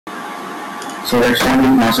So let's start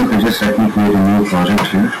with master pages. Let me create a new project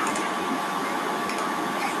here.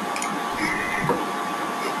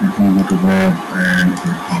 Let me go to web and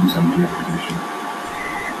perform some application.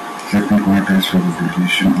 Let me go to for the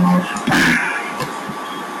application, or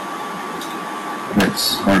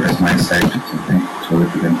let's call it as my site something so that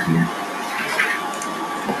we can create.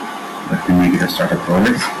 Let me make it a startup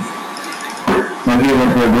project. Now here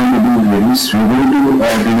what we are going to do is we are going to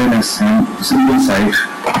design a simple site,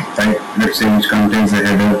 right? Let's say which contains a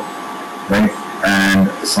header, right, and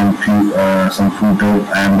some footer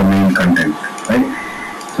and the main content, right?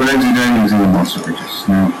 So let's design using the master pages.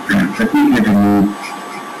 Now let me get a new.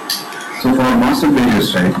 So for our master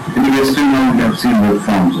pages, right? In the history now we have seen web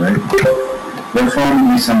forms, right? Web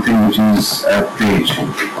form is something which is a page,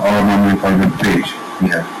 or normally called a page. We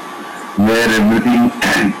have where everything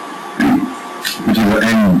which is the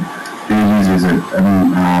end pages is it,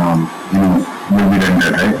 will be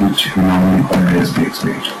rendered, right? Which we normally call the SPX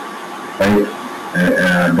page, right?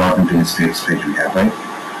 Dot into SPX page we have, right?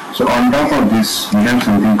 So on top of this we have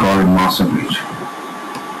something called master page,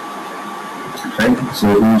 right? So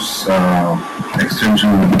whose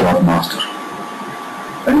extension will be dot master,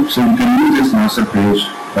 right? So you can use this master page,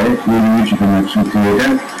 right? Using which you can actually create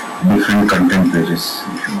a different content pages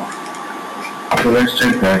if you want. So let's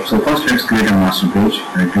check that. So first let's create a master page.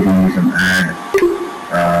 Right, we can use an add.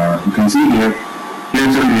 You can see here we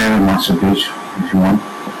have a master page if you want.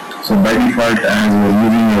 So by default, as we're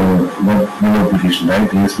using a web application, right,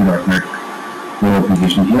 ASP.NET web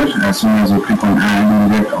application here, as soon as you click on add, you will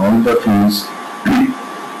get all the fields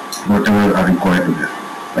whatever are required to get,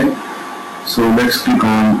 right? So let's click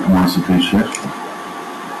on master page here.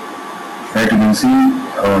 Right, you can see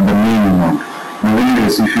the main we want. Now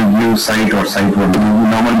anyways, if you use site or site one, we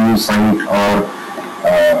normally use site or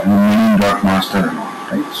main.master,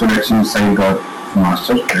 right? So let's use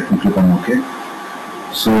site.master. Let me click on OK.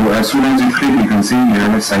 So as soon as you click, you can see you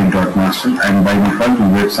have a site.master, and by default you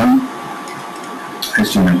get some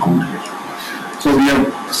HTML code here. So we have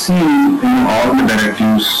seen all the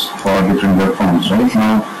directives for different web forms, right?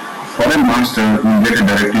 Now for a master, we get a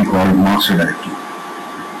directive called master directive.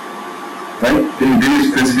 Right? It is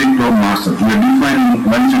specific to a master. We are defining,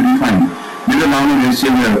 once you define, this is not a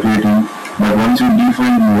HTML we are creating, but once you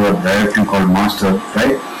define your directive called master,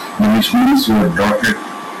 right, which means your dotnet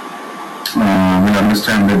will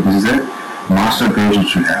understand that this is a master page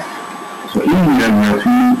which you have. So in here we have a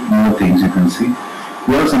few more things you can see.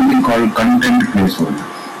 We have something called content placeholder.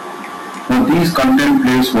 Now these content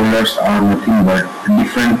placeholders are nothing but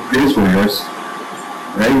different placeholders,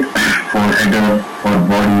 right, for header, for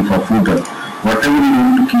body, for footer, whatever you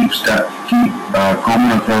want to keep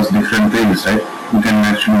common across different pages, right? You can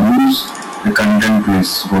actually use the content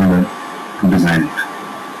placeholder to design it,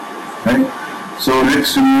 right? So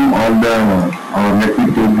let's remove all the let me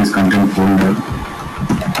take this content placeholder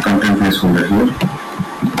here,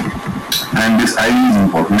 and this ID is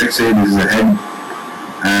important. Let's say this is a head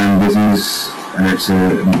and this is, let's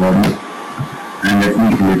say, body. And let me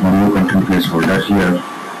create one more content placeholder here,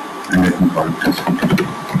 and let me call it as content.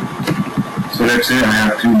 So let's say I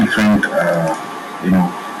have three different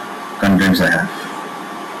contents I have.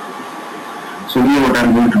 So here what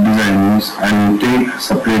I'm going to design is I will take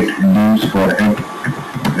separate divs for head.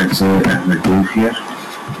 Let's say I have a div here.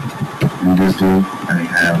 In this div I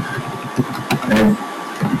have head,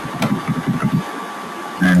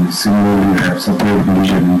 and similarly I have separate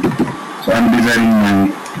division. So I'm designing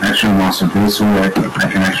my actual master page so that I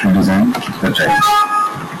can actually design the child.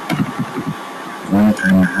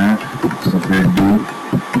 1.5 separate div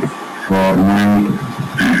for my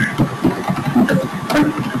footer.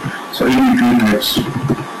 So in between, let's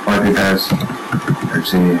put it as, let's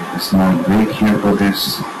say, a small break here for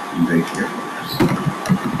this, break here for this.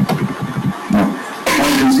 Now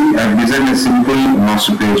you can see I've designed a simple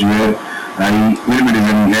master page where I will be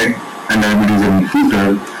designing head and I will be designing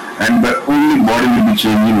footer, and the only body will be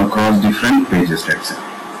changing across different pages, let's say.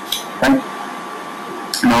 Right?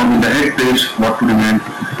 Now in the head page, what to design?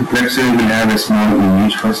 Let's say we'll have a small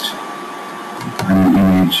image first, an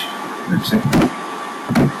image, let's say.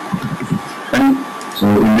 Fine. So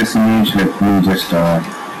in this image, let me just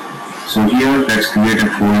so here let's create a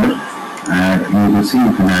folder, and you can see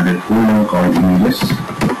you can add a folder called images,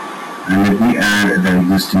 and let me add the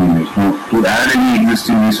existing image. Now to add any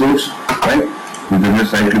existing resource, right, you can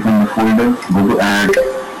just right click on the folder, go to add,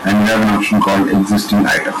 and you have an option called existing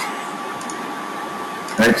item.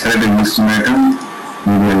 Right, select existing item,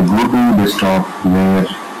 we will go to desktop where I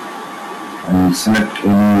will select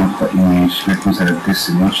any of the image. Let me select this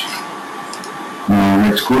image. Now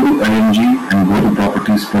let's go to img and go to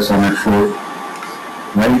properties plus on F4,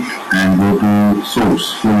 right? And go to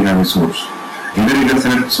source. Here we have a source. Either you can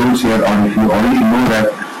select source here, or if you already know that,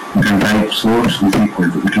 you can type source is equal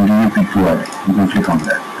to, it will give you pick URL. You can click on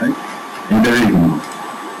that, right? Either way you can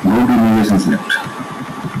go to images and select,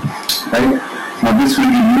 right? Now this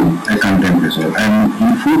will give you a content as well. And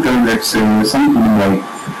in footer, let's say something like,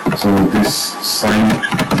 so this site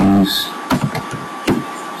is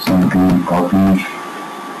something copy,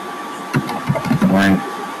 right?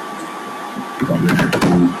 Copy it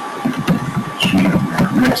to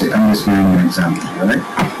let's say I'm just giving an example here, right?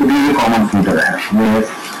 So this is a common footer I have where,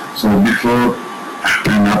 so before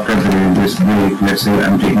and after this break, let's say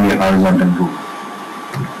I'm taking a horizontal route.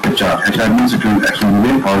 HR means it will actually be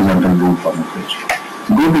a horizontal route for the page.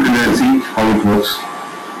 Go to the and see how it works.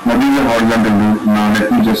 Now this is a horizontal route. Now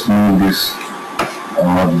let me just move this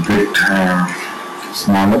bit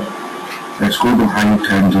smaller. Let's go to height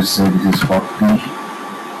and just say this is 40.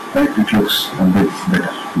 Right? It looks a bit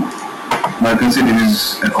better. Now you can see this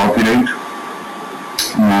is a copyright.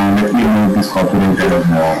 Now let me move this copyright as let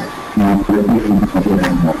me move the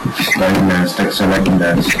copyright style as text selected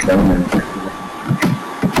as style as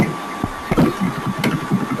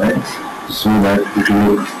right, so that it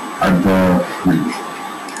will look at the view.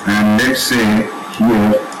 And let's say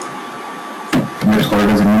here, let's call it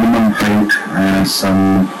as a minimum height as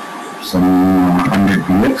some 100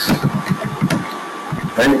 px,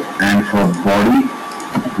 right? And for body,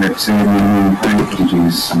 let's say minimum height, which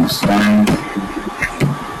is spine,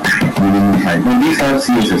 minimum height. Now these are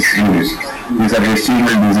CSS anyways. These are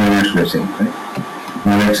HTML designers website, right?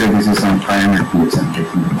 Now let's say this is some 500 px and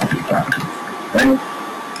taking the body part, right?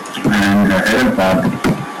 And error path,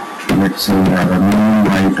 let's say we have a minimum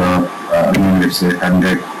height of again let's say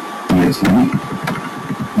 100 px.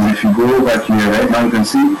 And if you go back here, right now you can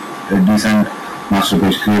see a decent master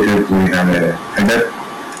page created. We have a header,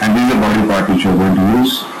 and this is the body part which you are going to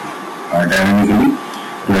use dynamically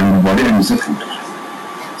to run the body, and this is a footer.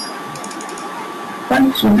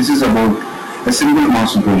 Fine. So this is about a simple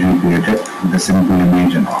master page we created with a simple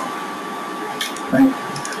image and all. Right.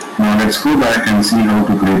 Now let's go back and see how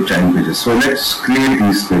to create child pages. So let's create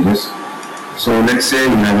these pages. So let's say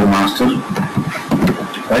we have a master,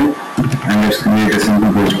 right? And let's create a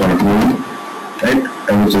simple page called home, right?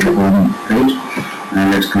 I will say the home page.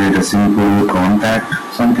 And let's create a simple contact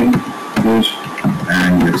something page,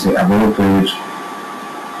 and let's say about page,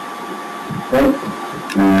 right?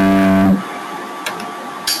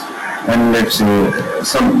 And let's say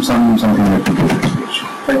something like to do this page,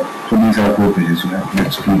 right? So these are 4 pages you have.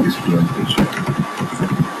 Let's create this page,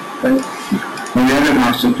 right? Now we have a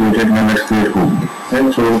master created. Now let's create home,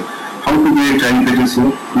 right? So how to create child pages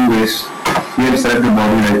here? 2 ways. Here select the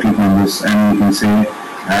body, right click on this, and you can say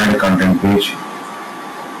add a content page,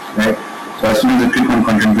 right? So as soon as you click on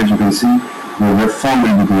content page, you can see your web form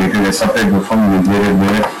will be created. A separate web form will be created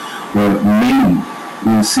where your main,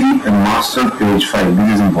 you will see a master page file.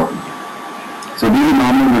 This is important. So this is a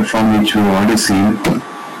normal web form which you have already seen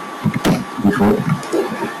before,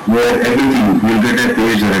 where everything you will get a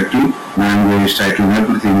page directory, language, title,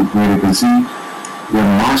 everything, where you can see your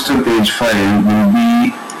master page file will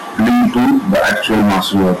be linked to the actual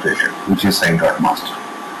master you have created, which is site.master.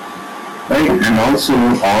 Right? And also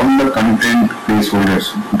all the content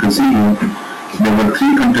placeholders, you can see here, there were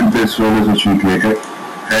 3 content placeholders which we created,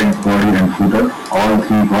 head, body and footer, all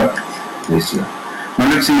 3 got placed here. Now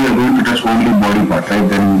let's say we are going to touch only body part, right?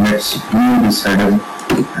 Then let's remove this header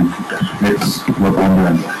and footer. Let's work on the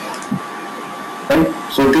under. Right?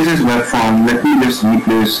 So this is web form. Let me just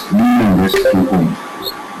replace this to home,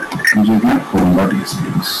 which is not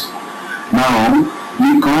home.expx. Now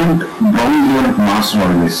you can't browse your master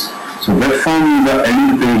always. So web form is the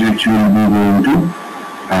end page which you will be going to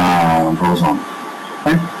browse on.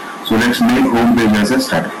 Right? So let's make home page as a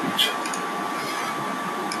static page.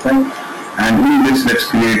 Right? And in this, let's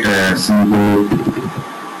create a simple div,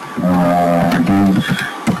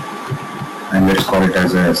 and let's call it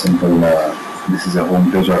as a simple. This is a home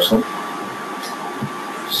page also.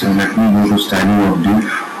 So let me go to styling of div.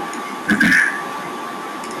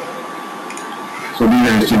 So these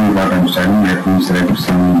are HTML part I'm styling. Let me select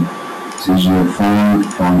some CGO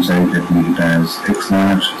font size. Let me make it as X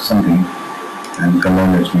large something, and color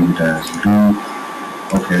let's make it as blue.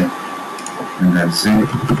 Okay, and that's it.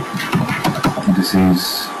 This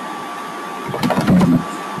is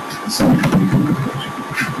something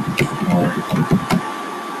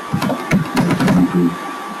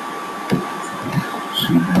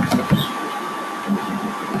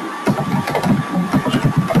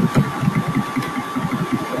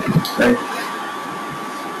right,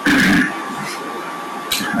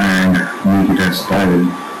 and make it as style,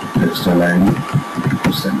 text align.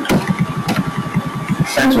 to center.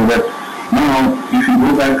 And so that now if you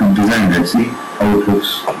go back to design, let's see how it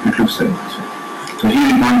looks. It looks like this. So here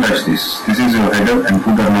you can't touch this. This is your header and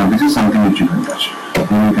footer. Now this is something which you can touch.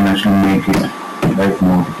 Then you can actually make it right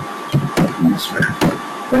more in this way.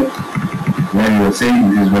 Right? Where you are saying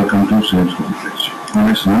this is welcome to Sales Homepage. Now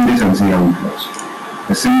let's run this and see how it works.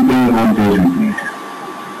 A simple home page we create.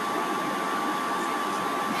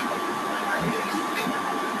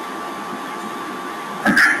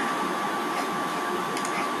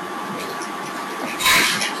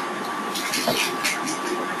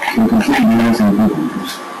 You can see these simple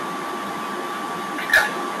homepages.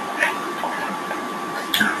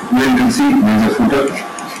 Here you can see there is a footer,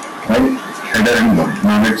 right? Header and body.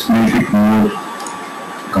 Now let's make it more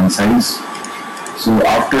concise. So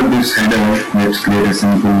after this header, let's create a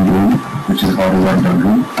simple row, which is horizontal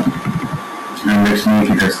row, and let's make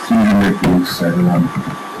it as 300 pixels rather than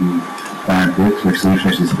 500 pixels. Let's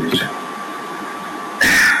refresh this page.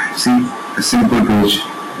 See, a simple page.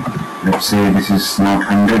 Let's say this is not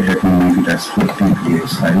 100. Let me make it as 50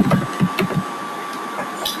 pixels, right?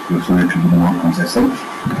 So it will be more concise.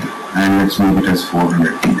 And let's make it as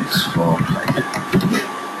 400 pixels for height.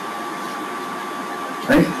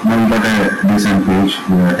 Right? Now you got a decent page.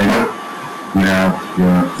 You have a header, you have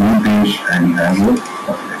your home page, and you have your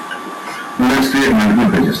object. Now let's create multiple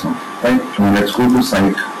pages now. Right? So let's go to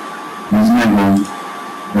site. This is my home.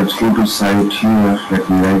 Let's go to site here. Let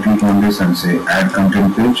me right click on this and say add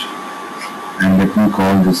content page. And let me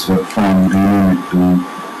call this web form, rename it to,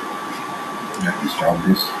 let me stop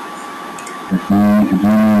this. Let me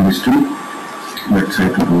rename this to, let's say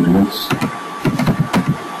tutorials.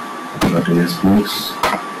 .asp,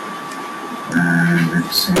 and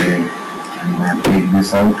let's say I'm going to take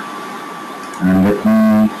this out and let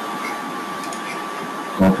me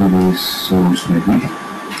copy this source maybe,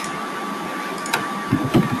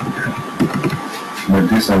 but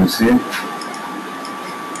this I will say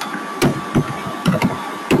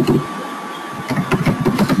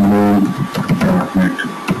load.net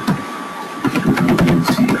tutorials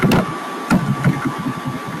here,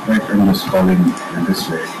 right? I'm just calling in this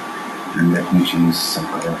way. And let me change some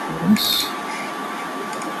color for this.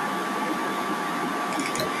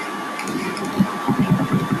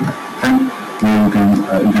 And here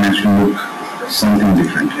you can actually look something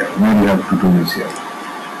different here. Now we have tutorials here.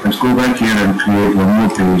 Let's go back here and create one more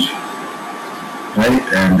page, right?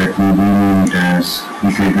 And let me rename it as,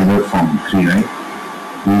 we created a form 3, right?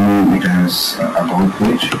 Rename it as about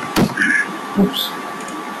page. Oops.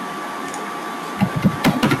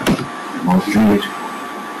 About page.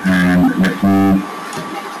 And let me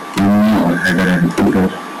remove our header and footer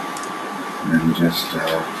and just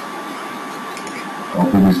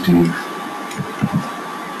copy this div.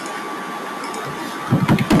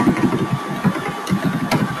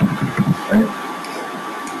 Right?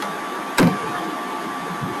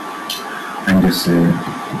 And just say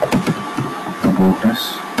about us.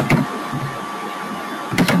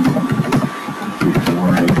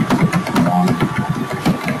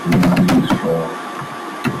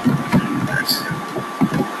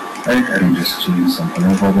 Right, and just change some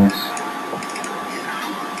color for this.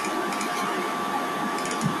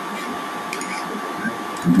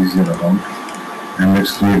 So this is your account. And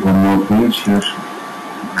let's create one more page here.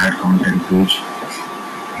 Add content page.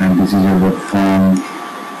 And this is your web form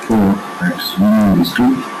 4. Let's rename this to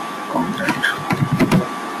contact.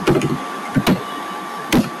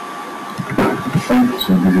 Right,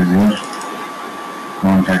 so this is your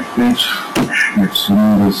contact page. Let's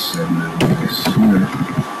remove this and make this here.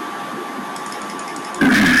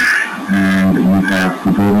 And you have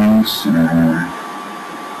tutorials.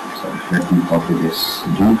 Sorry, let me copy this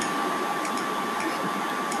div.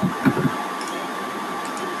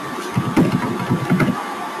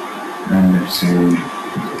 And let's say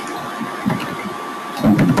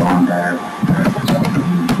something contact.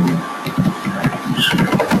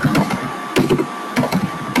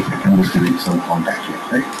 I'm just doing some contact here,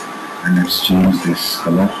 right? And let's change this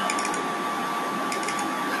color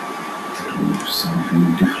to something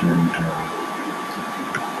different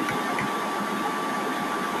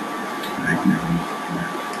right now.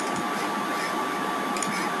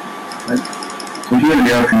 Right. So here we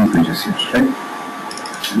have a few pages here, right?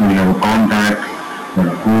 We have a contact, we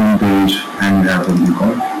have a home page, and we have something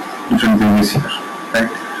called different pages here,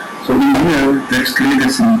 right? So in here, let's create a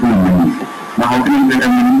simple menu. Now how can we create a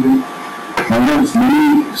menu? Now there's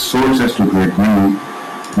many sources to create menu.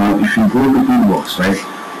 Now if you go to toolbox, right?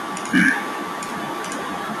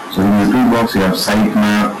 So in the toolbox you have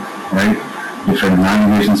sitemap, right? Different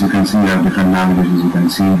navigations you can see, you have different navigations, you can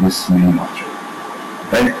see this menu option,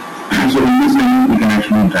 right? so in this menu, we can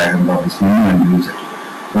actually drag and drop this menu and use it.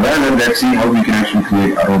 So rather, let's see how we can actually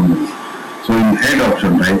create our own menu. So in head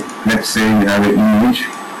option, right, let's say we have an image,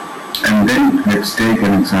 and then let's take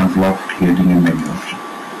an example of creating a menu option.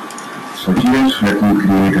 So here, let me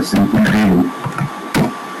create a simple table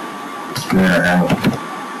where I have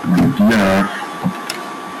my DR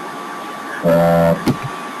for,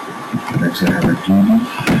 let's say I have a TD.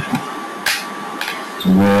 So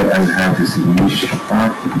where I will have this image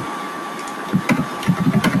part,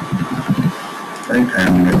 right,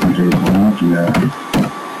 and let me take one DR,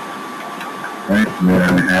 right, where I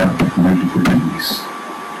will have multiple TDs,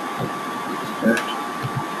 right.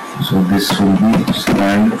 So this will be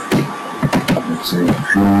style, let's say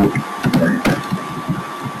flow, right.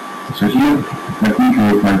 So here, let me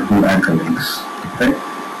create multiple anchor links, right.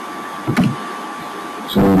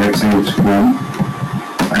 So let's say it's home,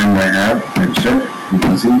 and I have texture. You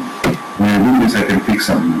can see when I do this, I can pick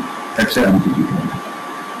something. Let's say MTG.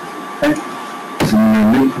 Right.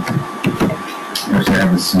 Similarly, let's say I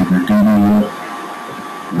have a simple TV here,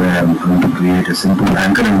 where I'm going to create a simple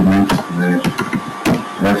anchor element where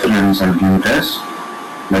reference I'll give it as,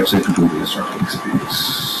 let's say, tutorials of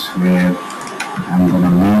experience, where I'm going to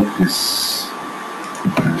make this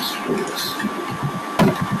as tutorials.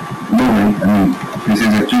 No way, I mean, this is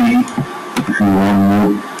actually, if you want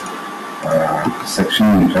more section,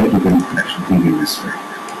 right, you can actually think in this way.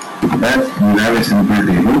 That you have a simple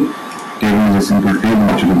table. Table is a simple table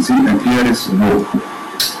which you can see, and here is row,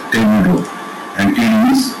 table row, and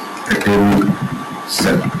TD is a table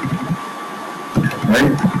cell,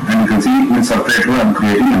 right? And you can see in separate row I'm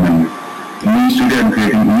creating a menu. In each studio I'm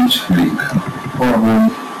creating each link for home,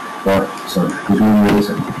 for tutorials,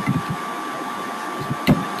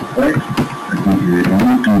 right? Let me create a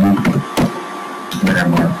new TD where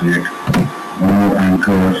I'm going to create one more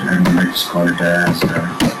anchor, and let's call it as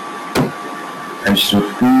H2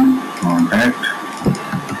 contact.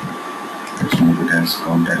 Let's make it as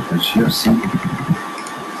contact page here, see.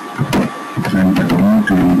 And I'm going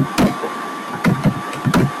to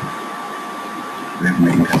let me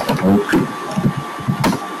make it as about.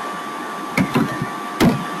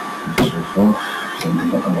 Something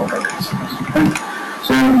about it.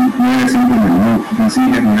 So here is simple menu. You can see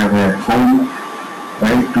here we have a home,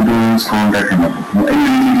 right, tutorials, contact, and about. Now, it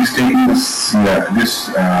is taking this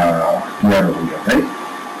here over here, right?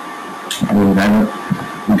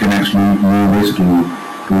 We can actually move this to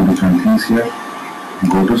two different things here.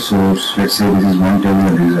 Go to source. Let's say this is one table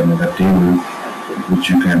and this is another table, which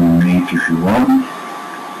you can make if you want,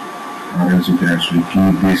 or else you can actually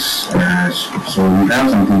keep this as. So we have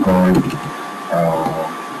something called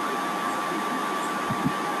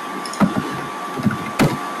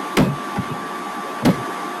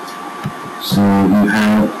so we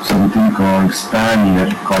have something called span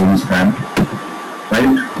here, column span,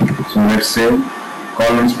 right? So let's say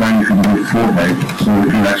column span, if you do 4, right? So it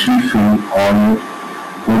will actually fill all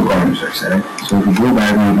 4 columns, let's say, right? So if you go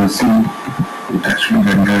back and you will see it actually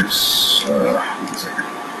renders, one second.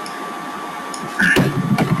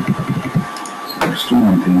 So let's do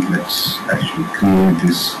one thing, let's actually create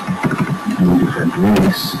this in 2 different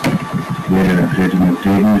ways. Here I'm creating a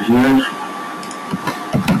table here.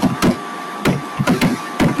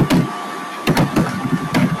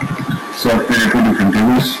 So I've created 2 different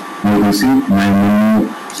tables. You will see my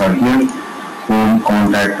menus are here, home,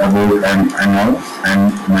 contact, about, and all,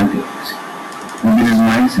 and my tables. And this is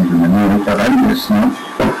my simple menu. If I run this now,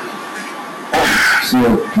 so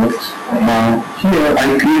here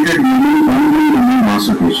I created menu only in the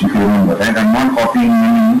master page, if you remember, right? I'm not copying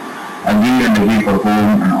menu again and again for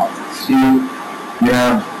home and all. See, we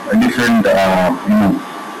have a different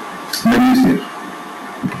menus here,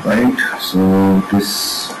 right? So this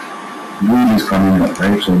rule is coming up,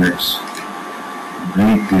 right? So let's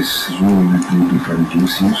break this rule into different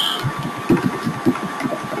views here.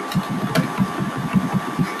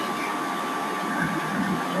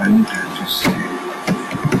 Right, and just say,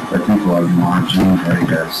 let me call margin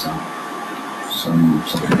right as something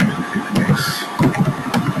like 50px.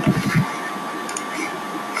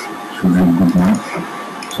 Should look good now.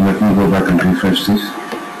 So let me go back and refresh this.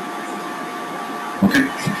 Okay,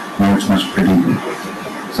 now it's much pretty good.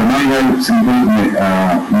 So now you have simple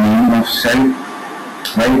name of cell,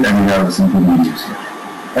 right, and you have a simple menus here,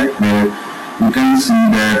 right, where you can see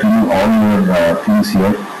that all your things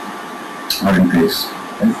here are in place,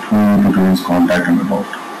 right, home, tutorials, contact, and about.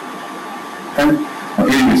 And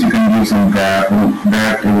anyways, you can use some that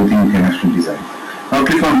everything you can actually design. Now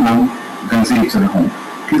click on home, you can see it's at home.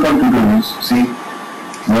 Click on tutorials, see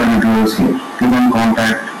more tutorials here. Click on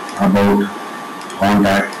contact, about,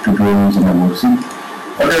 contact, tutorials, and about. See,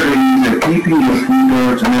 what you're doing is you're keeping your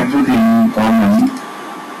footers and everything common,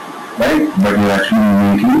 right? But you're actually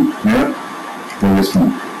making your pages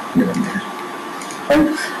move here and there. Right?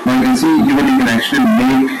 Now you can see even you can actually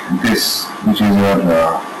make this, which is your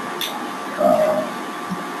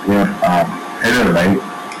header, right?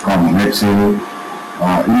 Common. Let's say in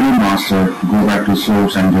your master, go back to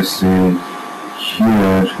source and just say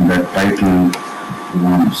here the title you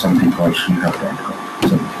want something called shrihab.com.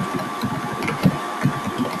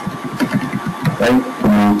 Right?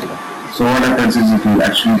 So what happens is it will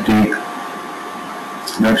actually take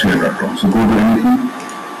that shrihab.com. So go to anything,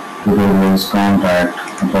 tutorials, contact,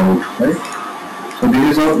 about, right? So this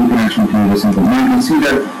is how we can actually create a simple. Now you can see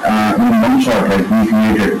that in one shot, right, we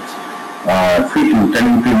created quickly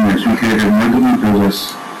 10 minutes, we created multiple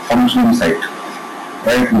pages functioning site,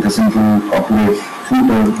 right, with a simple copyright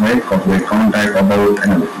footer, right, copyright contact, about,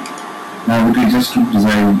 and everything. Now we can just keep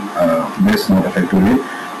design this more effectively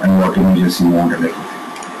and what images you want and everything.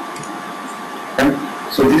 Right?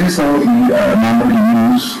 So this is how we normally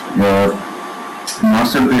use your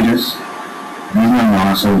master pages. This is my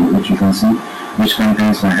master, which you can see, which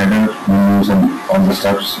contains my header, menus, and all the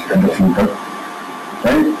stuffs and the footer,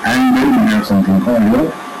 right? And then we have something called your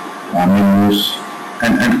menus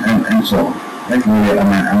and so on, right? Where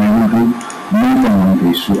I'm able to move from one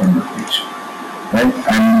page to another page, right?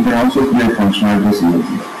 And you can also create functionalities over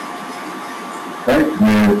here, right?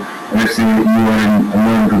 Where let's say you are in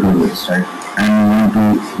tutorials, right? And you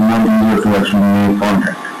want user to actually make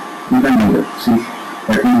contact. You can do that. See,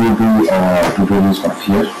 let me go to tutorials part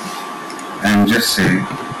here and just say,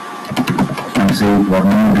 for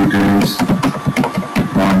more details,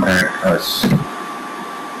 contact us,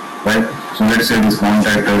 right? So let's say this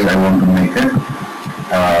contact us, I want to make a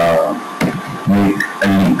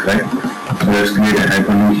link, right? So let's create a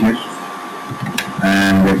hyperlink here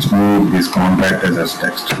and let's move this contact as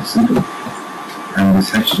text, simple. And this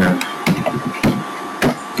href,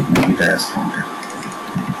 make it as contact.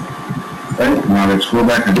 Right, now let's go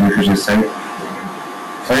back and refresh this site.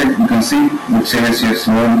 Right, you can see it says yes,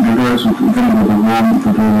 tutorials, you can go to home,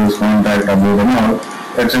 tutorials, contact, about, and all.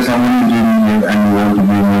 Let's say someone is doing here and you want to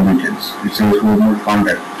give more details. It says more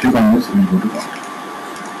contact. Click on this and go to contact.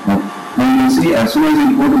 Now you can see as soon as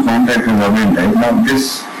you go to contact is again, right? Now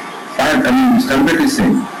this part, this template is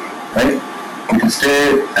same, right? It will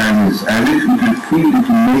stay as if it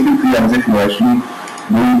will make you feel as if you actually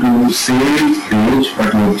going to same page,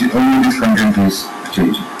 but only this content is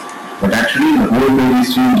changing. But actually, the whole page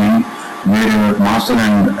is changing, where your master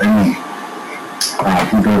and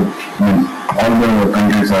footer, all the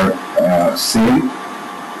contents are same,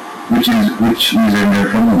 which is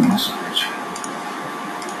rendered from the master page.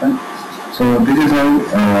 Right? So this is how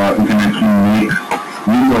you can actually make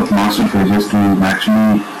use of master pages to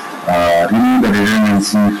actually remove the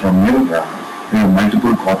redundancy from your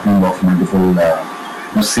multiple copying of multiple.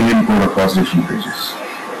 The same code across different pages.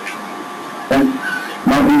 And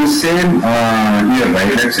now in the same here,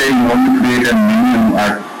 right, let's say you want to create a menu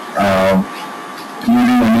at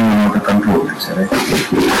using any one of the control, let's say, right?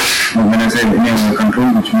 Now when I say any of the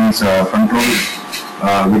control, which means control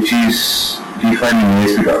which is defined in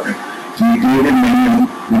ASP.NET. So we create a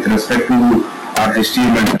menu with respect to our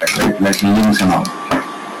HTML tag, right, like links and all.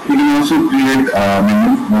 You can also create a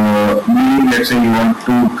menu, let's say you want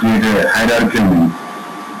to create a hierarchical menu.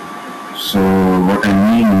 So what I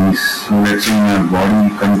mean is, so let's say in our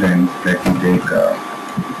body content, let me take,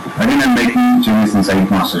 again I'm making changes in site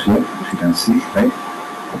master here, if you can see, right?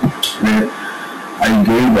 Where I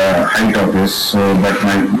gave the height of this, so but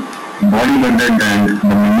my body content and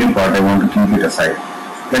the menu part, I want to keep it aside.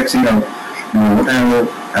 Let's see how, whatever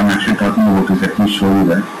I'm actually talking about is, let me show you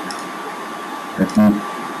that. Let me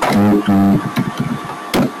go to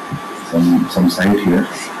some site here.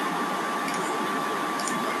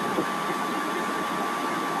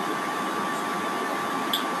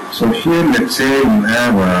 So here, let's say you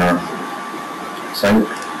have a site.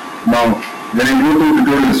 Now, when I go to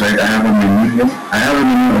tutorials, right, I have a menu here. I have a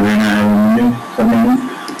menu, again I have a menu, sub-menu.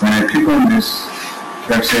 When I click on this,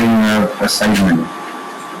 let's say you have a side menu,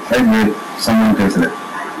 right, where someone can select.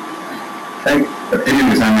 Right? But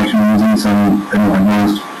anyways, I'm actually using some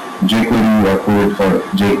advanced jQuery or code for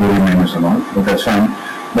jQuery menus and all, but that's fine.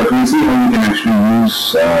 But we'll see how we can actually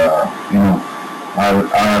use, our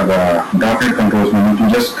 .NET controls menu to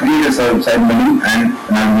just create a side menu and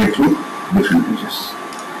navigate through different pages.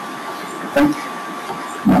 Okay.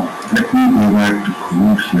 Now let me go back to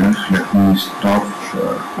code here. Let me stop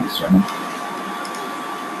this one.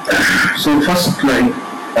 So first,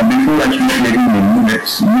 before actually creating menu,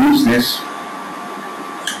 let's use this.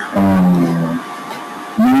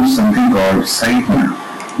 Use something called sitemap.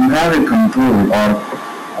 you have a control or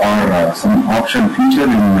some option feature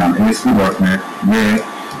in ASP.NET where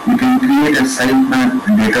you can create a sitemap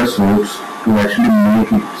data source to actually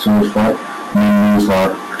make it source for menus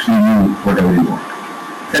or actually do whatever you want.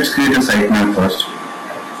 Let's create a sitemap first.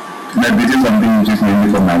 Now this is something which is mainly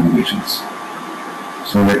for navigations.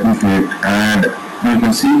 So let me create, and you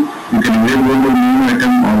can see you can either go to new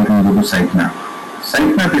item or you can go to sitemap.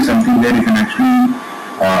 Sitemap is something where you can actually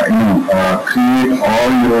create all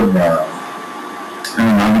your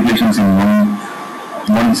navigations in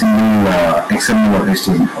one single XML or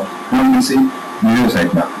HTML file. Now you can see video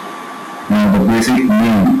sitemap. Now the basic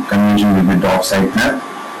name convention will be .sitemap.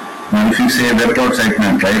 Now if you say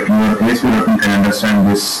web.sitemap, right, your ASP.NET can understand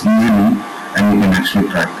this easily and you can actually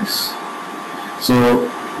track this. So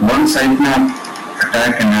one sitemap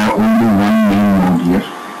attack can have only one main node here,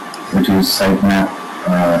 which is sitemap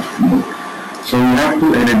node. So you have to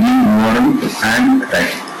edit the URL and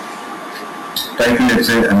title. Title, let's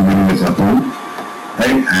say, I'm giving this a home,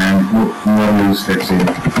 right, and URL is, let's say,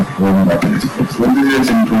 home.ls. So this is a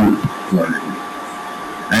simple URL.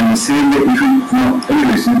 And the same way, if you,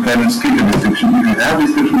 anyways, you can skip the description. If you have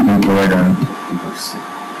description, you can provide an description.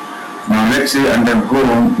 Now let's say under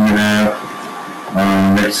home, you have,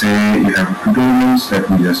 let's say you have tutorials. Let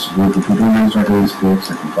me just go to tutorials.ls.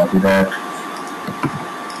 Let me copy that.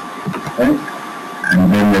 Right? And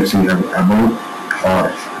then let's say you have about, or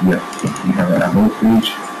yeah, you have an about page.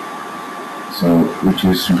 So which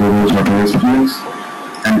is tutorials.ls.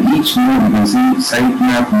 And each node, you can see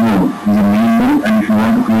sitemap node is a main node, and if you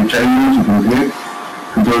want to create child nodes, you can create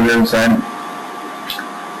tutorials, and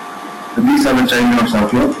these are the child nodes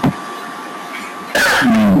of your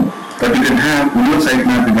main node. But you can have, in your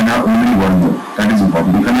sitemap, you can have only one node. That is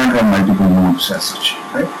important. You cannot have multiple nodes as such,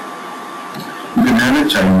 right? You can have a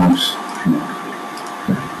child nodes.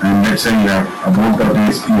 And let's say you have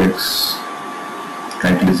about.aspx,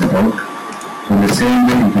 title is about. So the same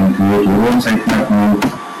way you can create your own sitemap node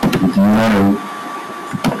with URL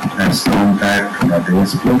as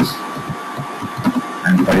contact.aspx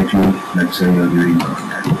and title, let's say you're doing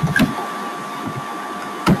contact.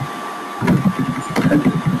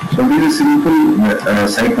 So this is simple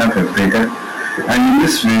sitemap updater, and in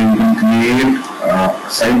this way you can create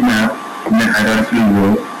sitemap in a hierarchical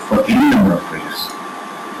way for any number of pages.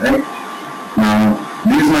 Right? Now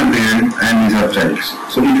this is my parent and these are childs.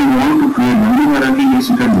 So if you want to create one more hierarchy, yes,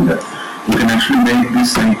 you can do that. You can actually make this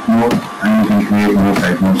site node and you can create more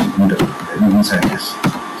site nodes inside this.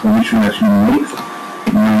 So we should actually make,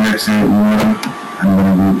 let's say URL, I'm going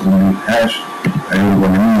to do only hash. I don't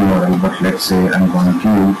want any URL, but let's say I'm going to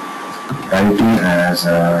do title as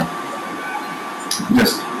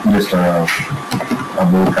just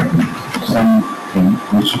about something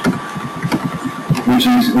which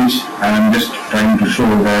I'm just trying to show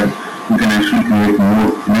that you can actually create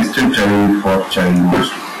more nested child for child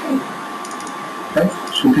nodes. Okay?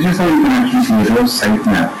 So this is how you can actually create a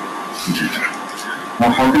sitemap. Now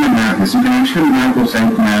how can you map this? You can actually map a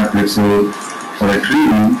sitemap, let's say, for a tree,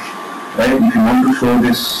 right? If you want to show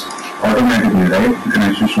this automatically, right, you can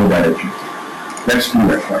actually show directly. Let's do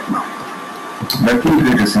that right now. Let me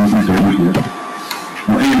create a simple table here.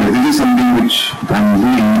 Now anyway, this is something which I'm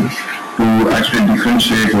doing to actually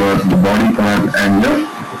differentiate the body part and the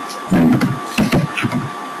menu.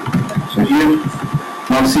 So here,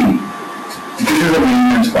 now see, this is the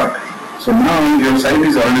maintenance part. So now your site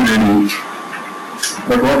is already ready,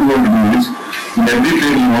 but what you want to do is, in every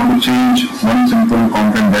page you want to change one simple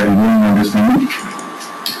component that you don't want this menu,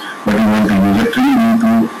 but you want to use a tree view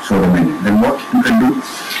to show the menu. Then what you can do,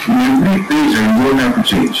 in every page you don't have to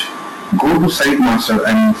change. Go to site master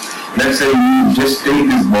and let's say you just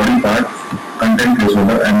take this body part, content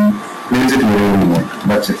placeholder, and place it wherever you want.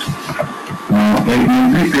 That's it. Now in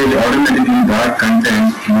every page automatically that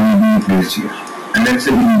content will be placed here. And let's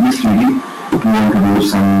say in this 3D you want to do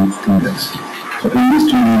something else. So in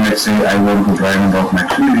this 3D, let's say I want to drag and drop my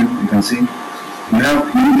tree view. You can see you have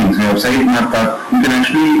many things. You have site map part. You can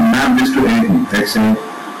actually map this to anything. Let's say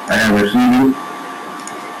I have a tree view.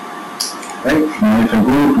 Right? Now if I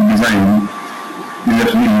go to design, this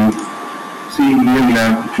is view, see here we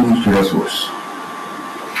have choose data source.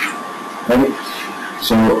 Right?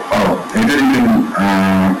 So either you can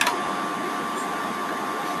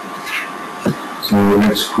so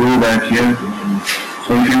let's go back here.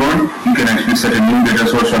 So if you want, you can actually set a new data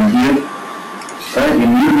source from here. Right? In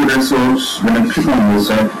new data source, when I click on this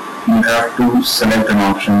side, you have to select an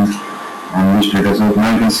option on which data source.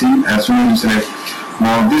 Now you can see as soon as you select,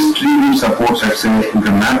 now this tree view supports, let's say, you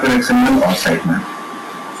can map an XML or sitemap.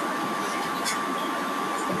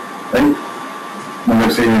 Right? Now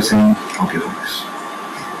let's say you're saying, okay for this.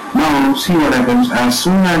 now see what happens. As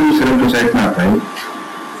soon as you select a sitemap, right?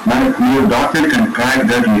 Now your .NET can track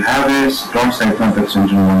that you have a .sitemap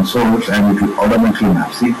extension on source and it will automatically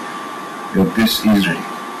map. See, if this is ready.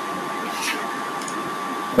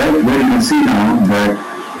 Right, where you can see now that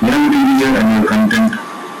your interior and your content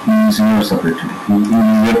is yours separately. In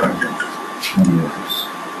your content in the office.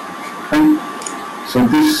 Right? So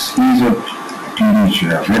this is your TD which you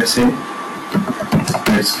have. Let's say,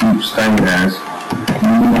 let's keep style as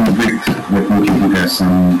minimum width. Let me keep it as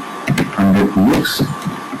some 100 px.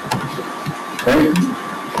 Right?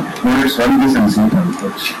 Now let's run this and see how it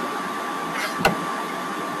works.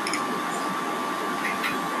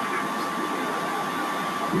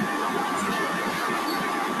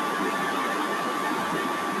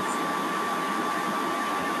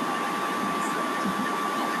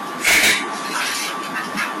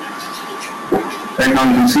 Right now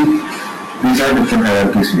you can see these are different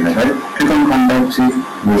hierarchies we have, right? Click on contact, see,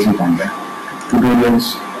 where's the contact. Tutorials,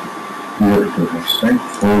 these are tutorials, right?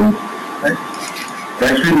 Home, right? They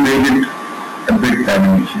actually made it a bit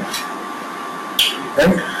dynamic here.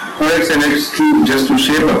 Right? So let's say, just to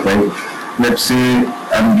shape up, right? Let's say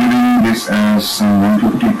I'm giving this as some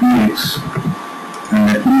 150px and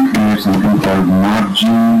let me create something called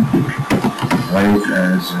margin, right,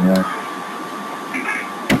 as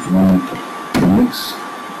 1px,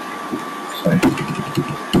 sorry,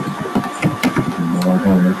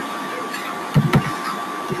 border,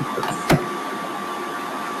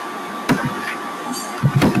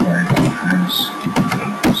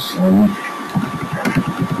 solid.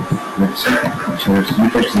 Let's see. So let's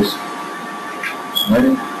refresh this.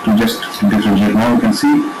 Right? To just differentiate. Now you can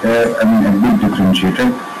see a big differentiator.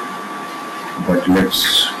 But let's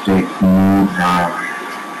take more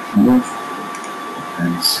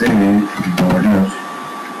and say border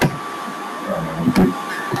width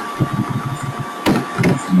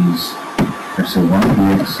is, let's say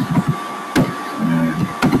 1px and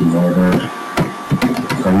border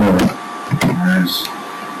color as,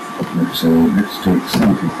 let's say, let's take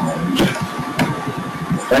something orange,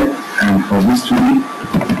 right? And for this to be,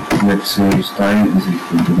 let's say style is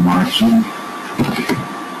equal to margin,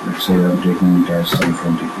 let's say I'm taking it as some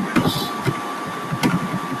 20 px.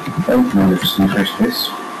 Right, now let's refresh this.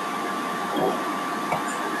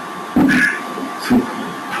 So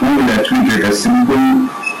now we'll actually get a simple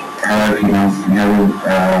hierarchy. Now we have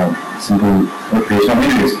a simple page. So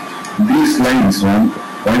anyways, these lines,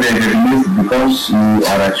 why they are getting this? Because you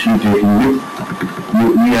are actually taking it,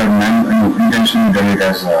 we have intentionally done it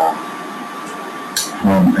as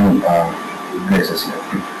places here.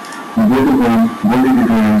 You go to home, go to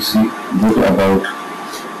tutorial, see, go to about,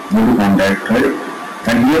 go to contact, right?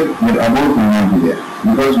 And here your about will not be there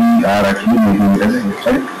because we are actually making it as a hit,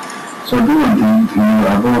 right? So do one thing in your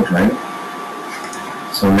about, right?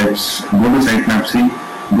 So let's go to sitemap, see,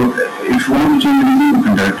 if you want to change anything, you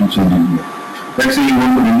can directly change it here. Let's say you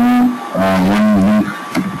want to remove one link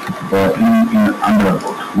in under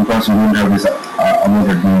about because you don't have this about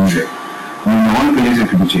admin here. In all pages it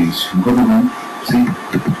will be changed. Go to home, see,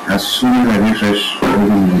 as soon as I refresh,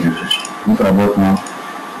 everything will be refreshed. Look about now,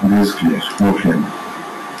 this is clear, more clear now.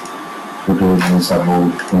 Tutorials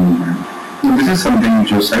about home. So this is something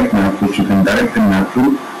which your sitemap which you can directly map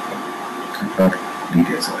to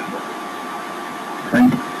details over here.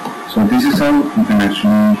 Fine. So this is how you can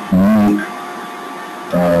actually make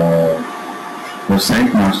your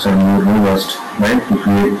site master more robust, right, to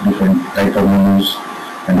create different type of menus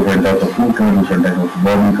and different type of footer, different type of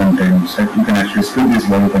body contents. Right? You can actually split this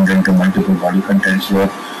body content to multiple body contents here.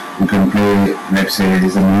 You can play, let's say,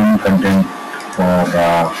 this is a main content for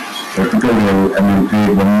the tutorial, and you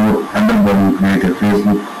create one more under body, create a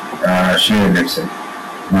Facebook share, let's say.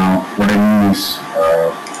 Now, what I mean is,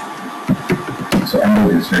 so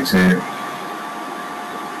under this, let's say,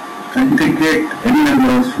 and you can create any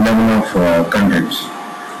number of level of contents.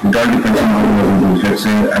 It all depends on how you want to do it. Let's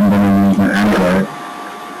say I'm going to use my Android,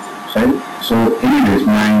 right? So anyways,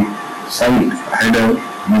 my site header,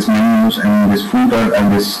 these menus and this footer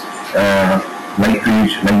and this like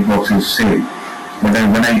page, like box is same. But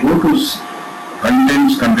when I go to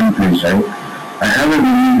content page, right, I have a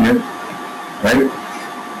menu here, right?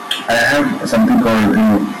 I have something called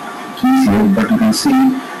keys here, but you can see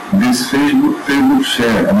this Facebook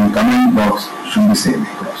share, comment box should be same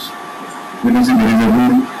across. You can see there is a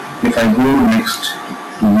rule. If I go next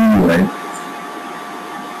to video, right,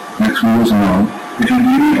 next videos and all, it will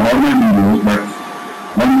give me all my videos, but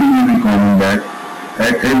one thing will be common that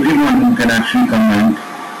everyone can actually comment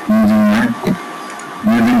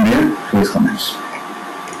using their face comments.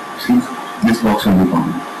 See, this box will be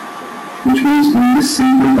common, which means in this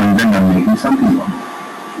simple content I'm making something common.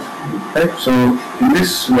 right? So in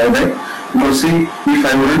this way, right, because see, if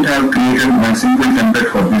I wouldn't have created my simple template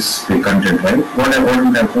for this content, right, what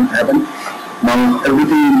would happen? Now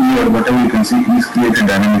everything here, whatever you can see, is created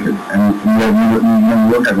dynamically, and we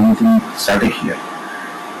won't have anything static here,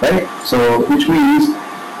 right? So which means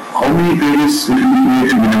how many pages it will be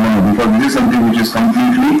created we never know, because this is something which is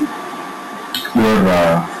completely your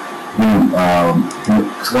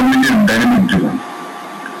completely dynamic driven.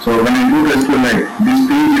 So when I do SQLite, this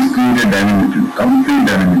page is created dynamically, completely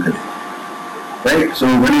dynamically, right? So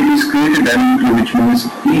when it is created dynamically, which means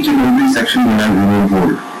each and every section will have yellow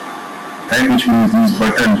bold, right? Which means these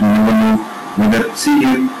buttons you never know whether, see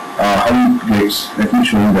here how it gets. Let me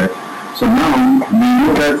show you that. So now we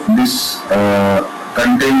know that this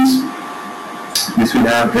contains, this will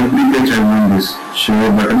have every page I want this share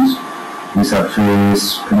buttons. These are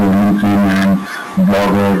face, LinkedIn and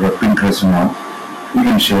Blogger, Pinterest and all. You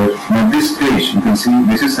can share. Now this page, you can see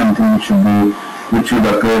this is something which should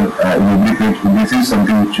occur in every page. This is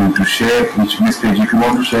something which you to share. This page, if you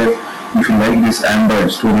want to share, if you like this Android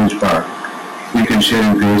storage part, you can share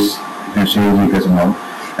in face, you can share in and all.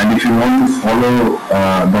 And if you want to follow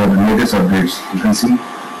the latest updates, you can see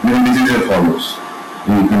even this is your follows.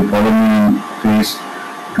 You can follow me in face,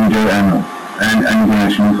 Twitter and all. And you can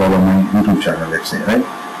actually follow my YouTube channel, let's say, right?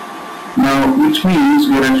 Now, which means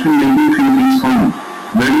we are actually making few things common.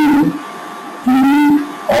 Where do you need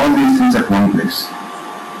all these things at one place?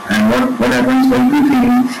 And what happens,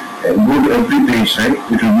 everything, go to every page, right?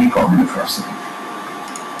 It will be common across the thing,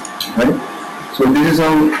 right? So this is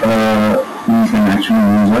how you can actually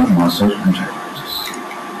use our master and child pages.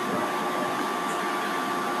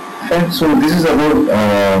 Okay, so this is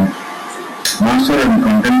about master and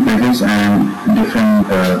content pages and different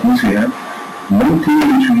things we have. One thing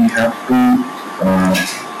which we have to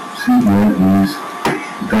see here is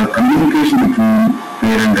the communication between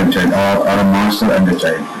parent and child, or a master and a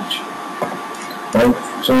child page. Right?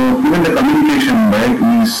 So even the communication, right,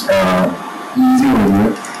 is easy over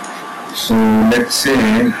here. So let's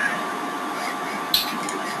say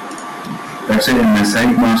in my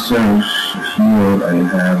site master here I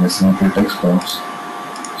have a simple text box.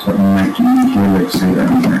 So in my key here, let's say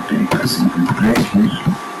I'm going to take a simple break here.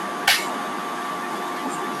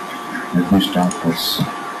 Let me start this.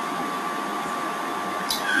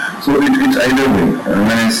 So it's either way.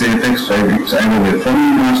 When I say text, right, it's either way, from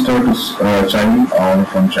master to child or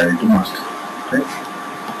from child to master. Okay.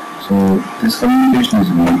 So this communication is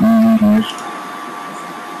very easy here.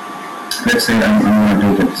 Let's say I'm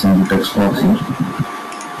going to take a simple text box here,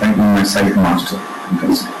 right, in my site master, you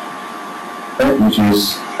can see. Right, which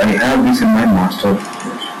is, I have this in my master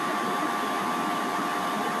page.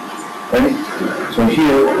 Right? So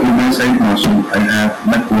here in my site master, I have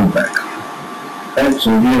my code back. Right?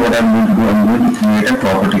 So here what I'm going to do, I'm going to create a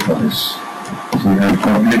property for this. So we have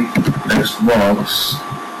public text box,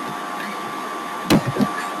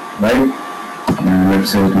 right? And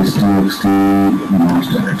let's say it is txt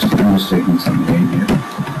master. I'm just taking some name here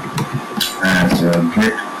as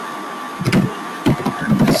get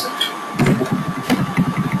and this set.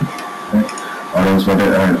 Or else what I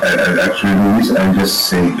actually do is I just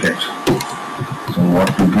say get. So what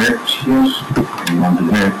to get here, I want to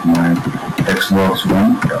get my text box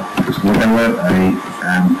 1. So whatever I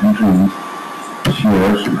am entering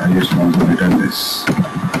here, I just want to return this.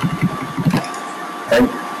 Right?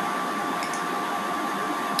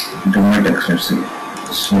 Into my text, let's see.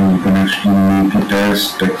 So you can actually make it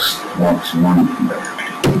as text box 1 directly.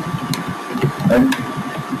 Right?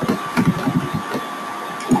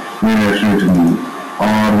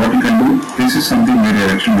 Or what you can do, this is something where you're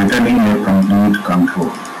actually returning your complete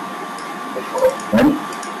control. Right?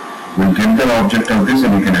 We'll get the object of this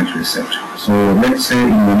and you can actually set. So let's say in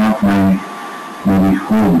one of my maybe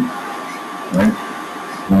home, right?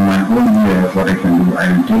 In my home here, what I can do,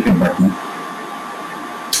 I will take a button.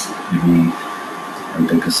 Maybe I'll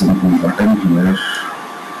take a simple button here,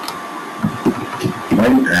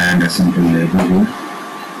 right? And a simple label here.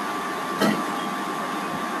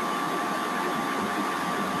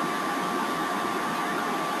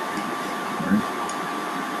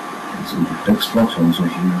 Text box also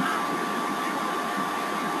here,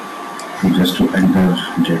 just to enter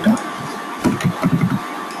data.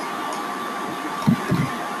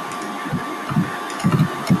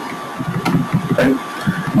 Right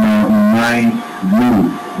now in my view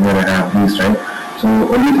where I have these, right, so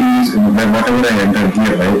only thing is that whatever I enter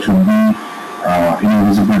here, right, should be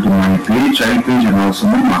visible to my page, child page, and also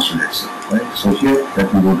my master, let's say, right. So here let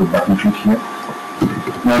me go to button click here.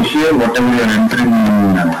 Now here whatever you are entering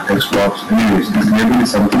in text box, anyways, this label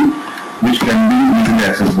is something which can be easily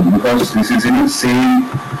accessible because this is in the same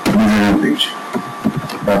designer page.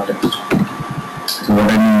 Dot text. So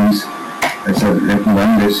what I mean is, let me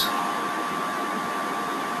run this.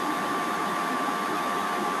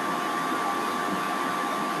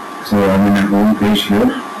 So I'm in a home page here.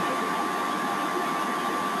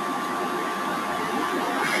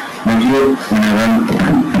 Now here when I run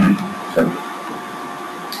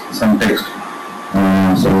some text,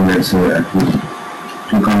 so let's say I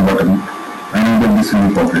click on button, I know that this will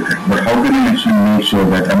be populated, but how can I actually make sure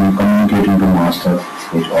that I'm communicating to master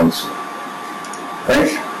page also,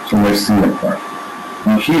 right? So let's see that part.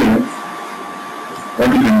 Now here,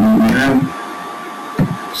 what you can do, we have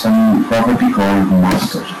some property called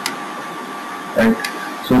master, right?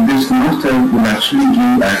 So this master will actually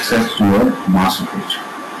give access to your master page,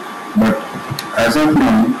 but as of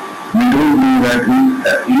now, we don't do that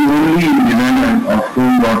only in design of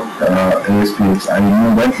tool.aspx. I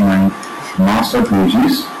know that my master page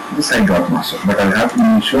is the site.master, but I have to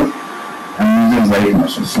make sure I'm using site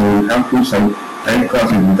master. So we have to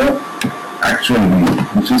typecast it with the actual name,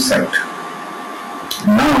 which is site.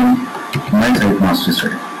 Now my site master is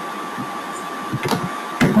ready.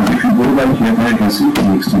 Now if you go back here, now you can see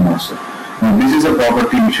txt master. Now this is a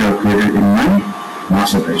property which I have created in my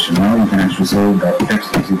master page. Now you can actually say that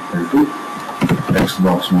text is equal to text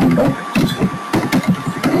box name.text.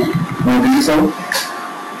 Now this is how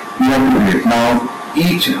you have to do it. Now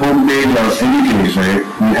each home page or any page, right,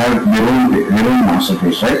 we have their own master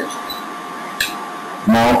page, right?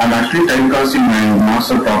 Now I'm actually typecasting my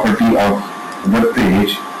master property of web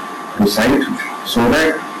page to site so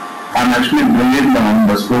that I'm actually bringing down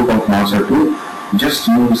the scope of master to just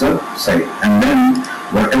use a site, and then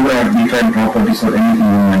whatever are defined properties or anything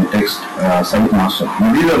in my text site master.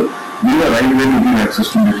 Now these are the right way to give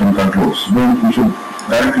access to different controls. You should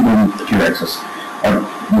directly don't give access. Or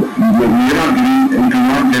you will not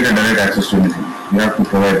get a direct access to anything. You have to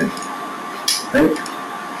provide it, right?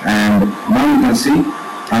 And now you can see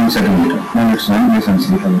I'm setting it up. Now let's run this and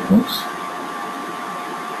see how it works.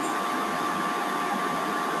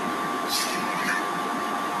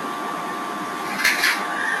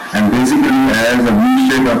 And basically, as a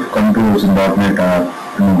mixture of controls in .NET are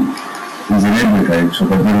is enabled, right? So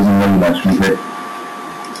that's the reason why you actually get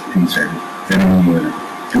things ready. Whenever you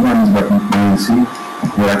click on this button, you will see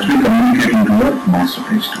you're actually communicating to your master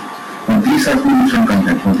page too. Now these are two different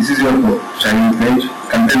content. Now this is your child page,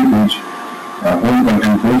 content page, home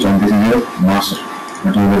content page, and this is your master.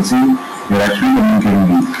 But you will see you're actually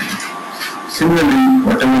communicating with. Similarly,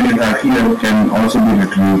 whatever you have here can also be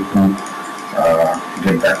retrieved to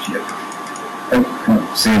get that here,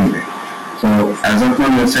 right? Same way. So as of now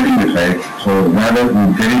we are setting it right, so rather we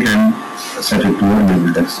get it and set it to a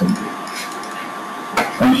label text simply.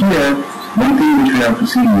 Now here, one thing which we have to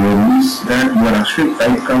see here is that you are actually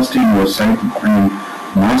typecasting your site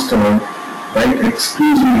master, right,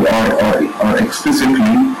 exclusively or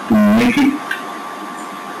explicitly to make it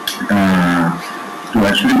to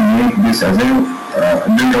actually make this as a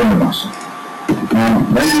build on the master. Now,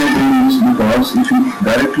 why we are doing this? Because if you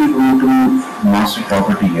directly go to master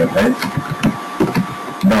property here, right?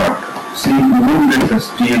 Dot. See, you won't get this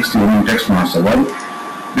txt text master. Why?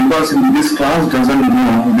 Because this class doesn't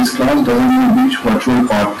know which virtual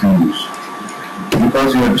path to use.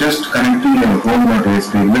 Because you are just connecting your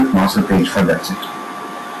home.asp with master page for that's it.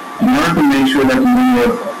 In order to make sure that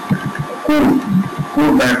your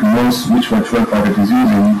code that knows which virtual path it is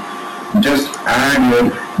using, just add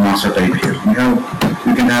your master type here.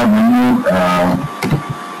 You can have one more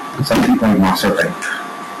something called master type,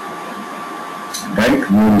 right?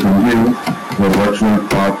 Where you can give your virtual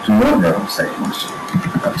path to your site master.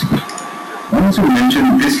 That's it. Once you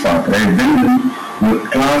mention this path, right, then your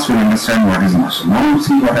class will understand what is master. Now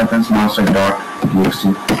see what happens. Master.txt.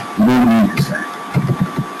 You don't need this line.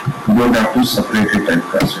 You don't have to separate it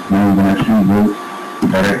typecast it. Now you can actually go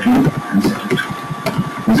directly and set it.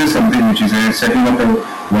 This is something which is setting up a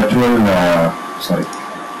virtual,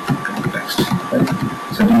 text, right?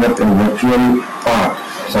 Setting up a virtual path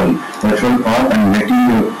and letting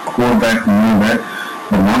the code back know that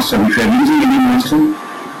the master, if you are using any master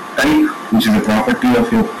type, which is a property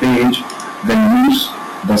of your page, then use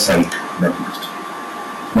the site that master.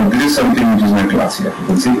 Now this is something which is my class here. You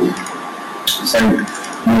can see site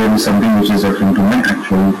here is something which is referring to my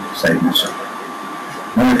actual site master.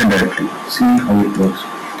 Now I can directly see how it works.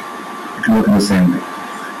 It works in the same way.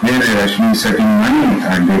 Here I am actually setting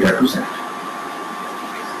my data to set.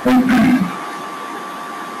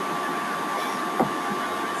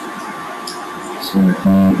 So let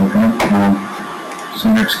me open up now. So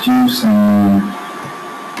let's give some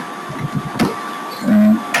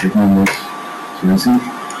clicking on this. So you see,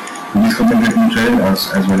 it is completely child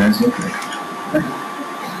as well as your play. Right?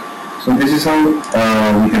 So this is how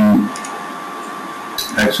we can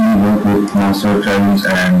actually work with master childs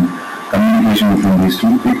and communication between these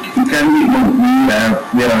two. It can be,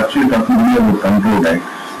 we are actually talking only about control type.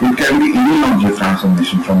 It can be any object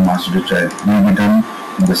transformation from master to child will be done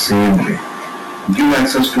in the same way. Give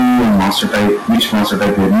access to a master type, which master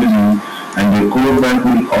type you are using, and your code bank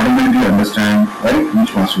will automatically understand, right,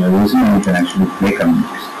 which master you are using, and you can actually play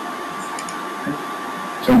communication. Right?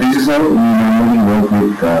 So this is how we normally work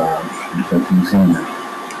with different things in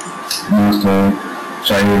master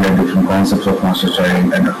child and different concepts of master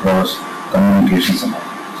child and across communications and all.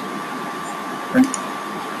 Right?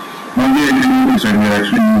 Now we are actually using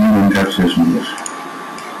encapsulation here.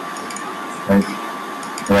 Right?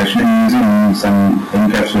 We're actually using some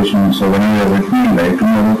encapsulation. So whenever you are working, like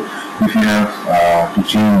tomorrow, if you have to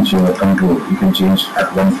change your control, you can change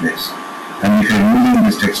at one place. And if you're using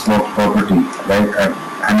this text box property, right, at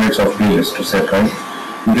hundreds of pages to set, right,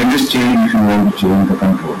 you can just change if you want to change the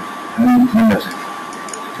control. And that's it.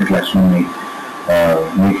 It will actually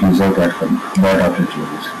make use of that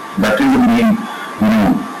opportunities. That is the main,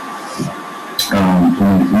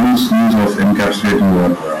 use of encapsulating your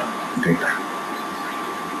data.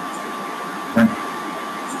 Right.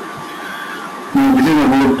 Now this is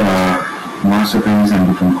about master things and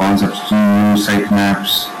different concepts, new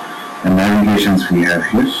sitemaps and navigations we have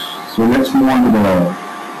here. So let's move on to the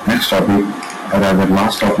next topic, or rather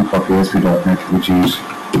last topic of ASP.NET, which is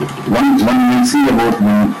one we'll see about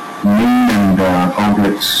the main and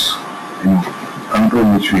complex control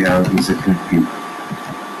which we have is a Gridview.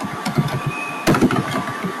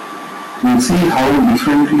 We'll see how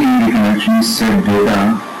differently we can actually set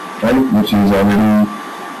data, right, which is already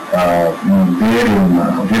there in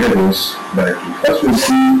database directly. First we'll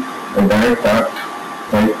see the direct part,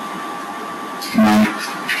 right. Now,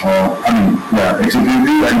 it's a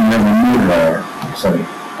Gridview, and we have one more,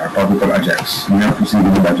 topic called AJAX. We have to see the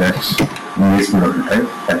AJAX in ASP.NET, right?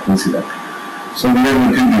 That we'll see that. So we have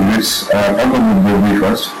Gridview. Let's talk about Gridview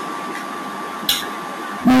first.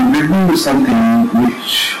 Now Gridview is something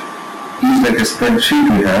which is like a spreadsheet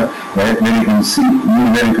we have, right, where you can see,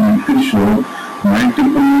 where you can actually show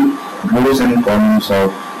multiple rows and columns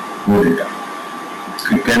of your data.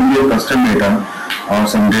 It can be a custom data or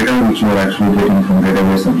some data which you are actually getting from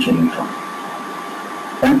database and showing from.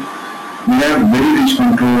 Right? We have very rich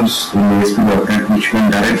controls in the ASP.NET which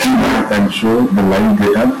can directly map and show the live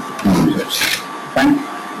data to users. Fine.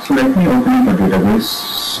 So let me open up a database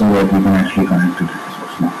so that we can actually connect to data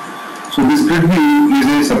source now. So this Gridview is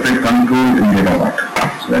a separate control in data part.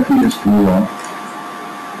 So let me just do that.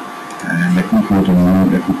 And let me create a new,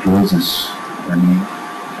 let me close this. Let me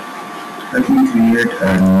create a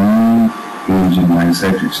new page in my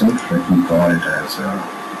site itself. Let me call it as a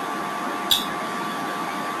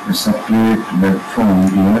separate web form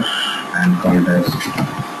here and call it as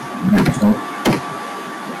web form.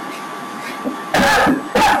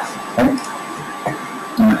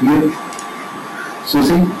 Here. So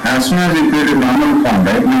see, as soon as you create a normal form,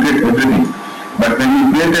 right, you get everything. But when you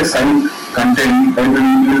create a site content,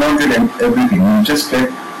 you will not get everything. You just get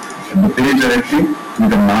the page directly with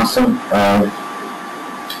the master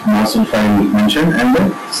file mentioned and the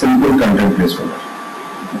simple content placeholder.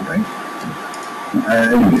 Right.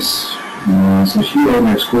 Anyways, so here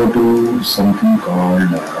let's go to something called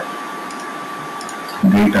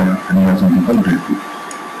data, and we have something called Gridview.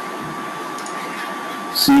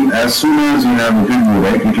 See, as soon as you have a Gridview,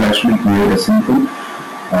 right, it will actually create a simple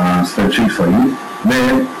spreadsheet for you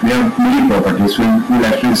where we have many properties. We'll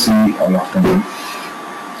actually see all of them.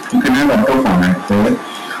 You can have auto format there.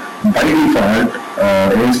 By default,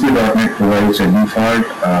 ASP.NET provides a default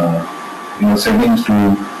settings to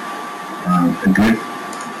a grid,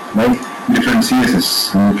 right? Different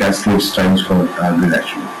CSS and cascade styles for grid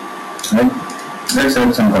actually. Right? Let's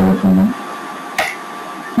add some colorful one.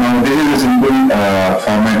 Now this is a simple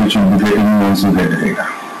format which you'll be getting once you get the data.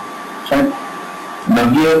 Right? Now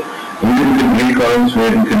here you can create columns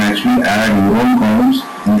where you can actually add your own columns,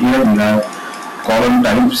 and here we have column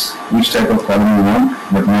types, which type of column you want.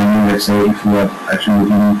 But normally, let's say if you are actually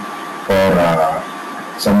looking for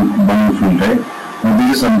some bound field, right? Now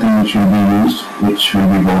this is something which will be used, which will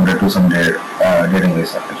be bounded to some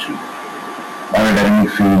database actually, or a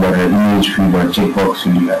dynamic field or an image field or checkbox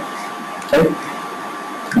field, right?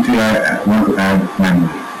 If you want to add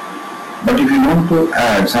manually. But if you want to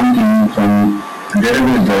add something from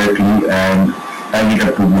database directly and tag it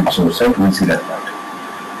up to grid source, right? We'll see that part.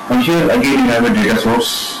 Now here again you have a data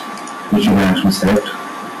source which you can actually select,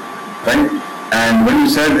 right? And when you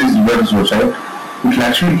select this data source, right, it will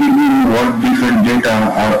actually give you what different data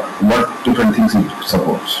or what different things it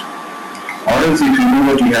supports. Or else if you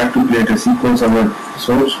know that you have to create a SQL Server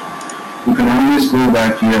source, you can always go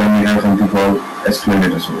back here and we have something called SQL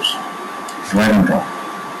data source. Right and drop.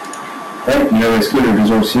 Right, you have SQL data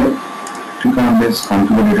source here. Click on this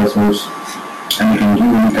configure data source and you can give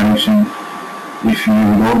any connection. If you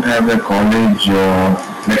don't have a college,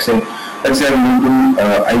 let's say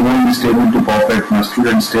I want this table to populate my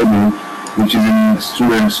students table, which is in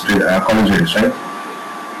students college rates, right?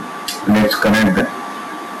 Let's connect that.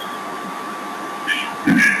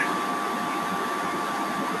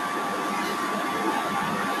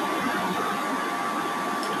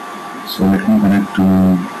 So let me connect to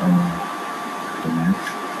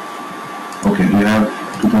okay, we have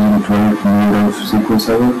 2012 mode of SQL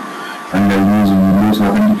Server and I'll use Windows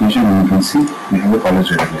authentication and you can see we have a college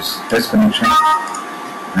database. Test connection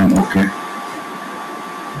and okay.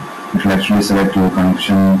 It will actually select your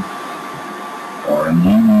connection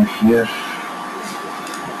name here.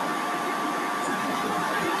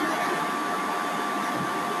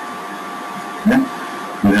 Yeah.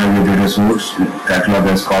 We have your data source catalog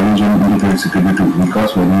as college and indicate security too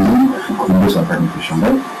because we're using Windows authentication,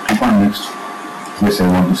 right? Click on next. Yes, I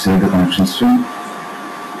want to save the connection string,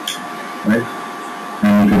 right?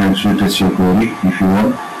 And you can actually test your query if you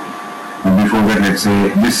want. And before that, let's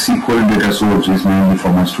say this SQL data source is mainly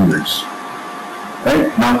for my students, right?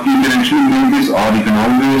 Now you can actually name this, or you can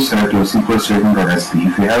always select your SQL statement or SP.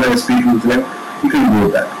 If you have a SP to select, you can go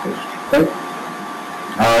with that, right?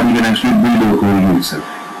 You can actually build your query itself.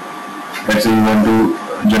 Let's say you want to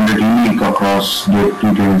generate unique across date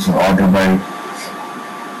details or order by.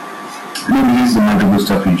 This is the multiple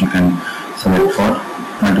stuff which you can select for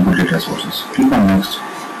multiple data sources. Click on next.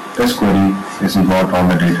 Test query. Yes, you got all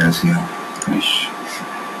the data here. Finish.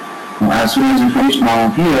 Now, as soon as you finish, now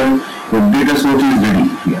here your data source is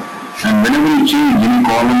ready here. And whenever you change any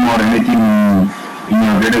column or anything in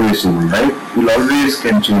your database table, right, you'll always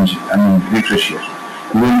can change. Refresh here.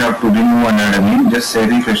 You won't have to remove and add again. Just say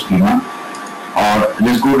refresh schema, or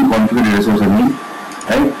just go to configure data source again,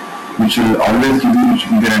 right? Which will always give you.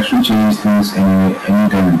 You can actually change things any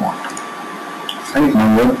time you want. Right, now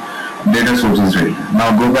your data source is ready.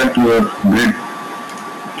 Now go back to your grid.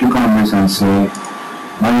 Click on this and say,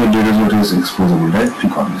 now your data source is exposable, right?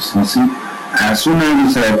 Click on this. Now see, as soon as you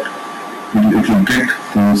select, it will get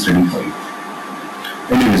things ready for you.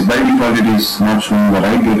 Anyways, by default it is not showing the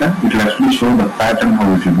right data. It will actually show the pattern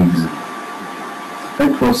how it will be visible.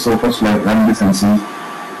 Right, so first like run this and see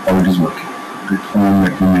how it is working.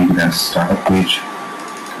 Let me make it as startup page.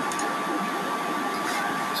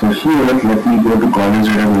 So here let me go to college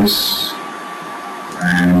database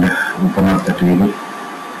and open up the table.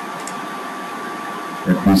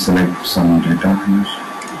 Let me select some data here.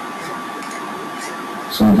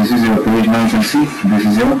 So this is your page. Now you can see this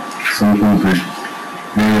is your simple grid.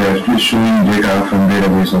 They are actually showing data from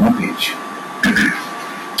database on a page. Okay.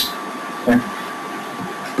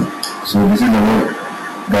 So this is the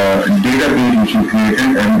data page which you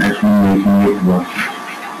created and actually making it work.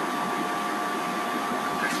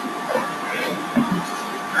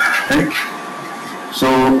 Right. So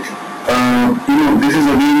this is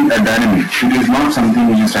again a dynamic. It is not something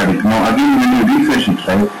which is static. Now again when you refresh it,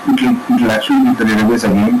 right, it will actually hit the database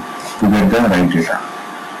again to get the right data.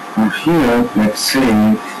 Now here, let's say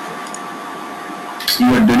you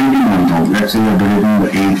are deleting one row. Let's say you are deleting the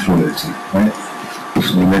 8th row, let's say, right?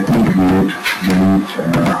 So let me delete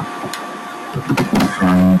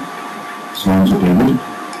from so-and-so table,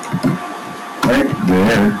 right?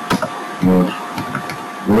 Where your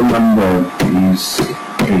roll number is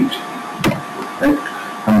 8, right?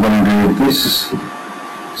 I'm going to delete this.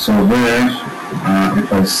 So where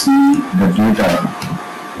if I see the data,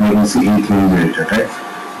 I can see 8th row is data, right?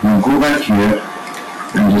 Now go back here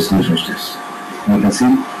and just refresh this. You can see,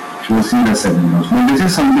 you will see the 7 rows. Now this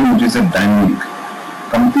is something which is a dynamic,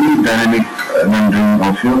 complete dynamic rendering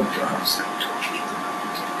of your set.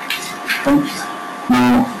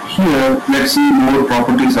 Now here, let's see more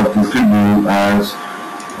properties of this Gridview as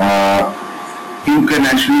you can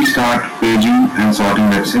actually start paging and sorting,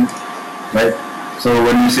 let's say, right? So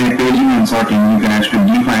when you say paging and sorting, you can actually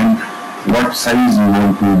define what size you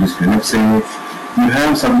want to display. Let's say you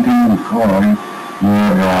have something called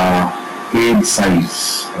your page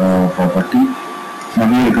size property. Now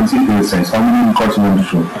here you can see page size. How many records you want to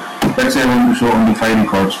show? Let's say I want to show only 5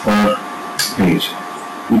 records per page.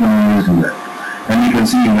 You can always do that. And you can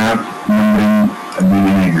see you have numbering being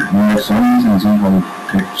enabled. Now let's run this and see how it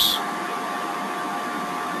gets.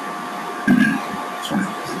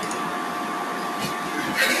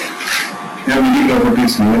 You have many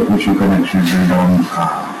properties here which you can actually bring down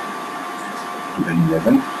to any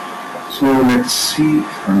level. So let's see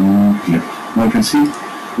here. Now you can see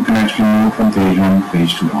you can actually move from page 1 to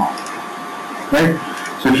page 2 now. Right?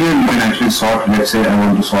 So here you can actually sort. Let's say I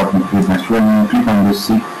want to sort my page next one. You click on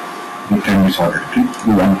this, see, it can be sorted. Click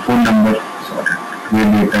on phone number, sorted.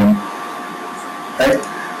 Create date time. Right?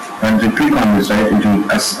 And if you click on this, right, it will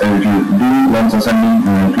do once ascending,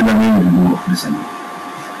 and click again, it will do descending.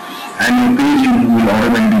 And your page will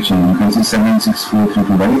automatically change. You can see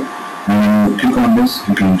 76432, right? And when you click on this,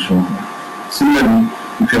 it will show here. Similarly,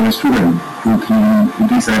 if you have a student, 2, 3,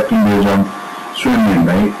 it is selecting based on student name,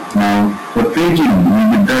 right? Now, the paging will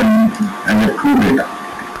be done as a true data,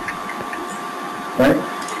 right?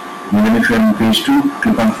 Even if you are on page 2,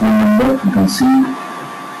 click on phone number, you can see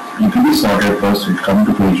it will be sorted first, it will come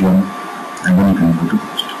to page 1, and then you can go to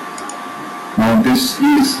page 2. Now, this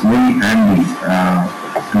is very handy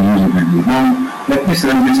to use it. Now, let me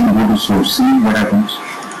select this and go to source, see what happens.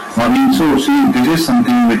 Now, in source, see, this is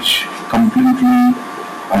something which completely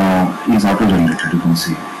is auto-generated, you can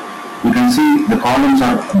see. You can see the columns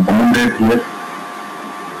are bounded here,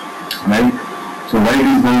 right? So why it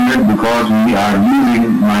is bounded? Because we are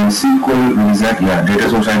using my SQL, data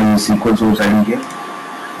source ID is SQL source ID here.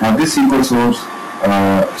 Now this SQL source,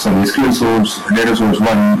 SQL source, data source 1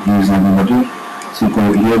 is nothing but here.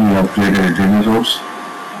 SQL here we have created a data source.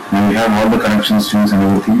 Now we have all the connection strings and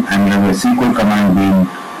everything, and we have a SQL command being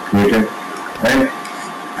created, right?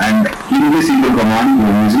 And in this SQL command we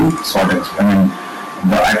are using sortex,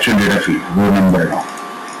 the actual data field, row number now,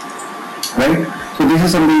 right? So this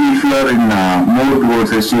is something if you are in more towards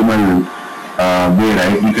HTML way,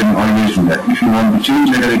 right, you can always do that. If you want to change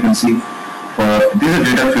data, you can see for this is a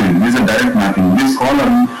data field, this is a direct mapping. This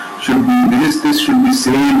column should be this should be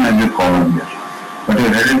same as your column here. But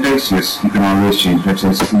your header text, yes, you can always change. Let's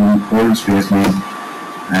say full space name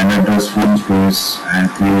and address full space and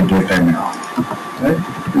create data now, right?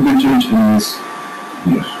 You can change in this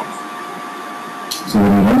here. So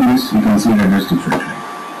when you run this, you can see headers differently.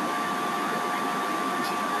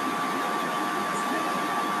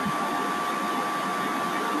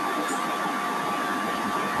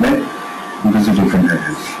 Right? You can see different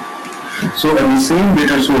headers. So at the same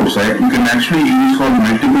data source, right, you can actually use for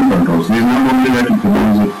multiple controls. There is not only that you can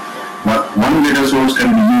use it, but one data source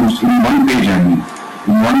can be used in one page only.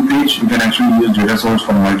 In one page, you can actually use data source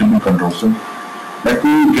for multiple controls. So let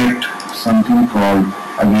me get something called,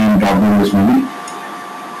 again, drop-down list maybe.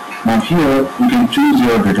 Now here, you can choose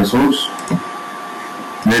your data source,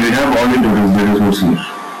 where we have all the data source here.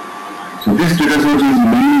 So this data source is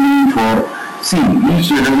mainly for, see,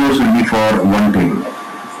 each data source will be for one table,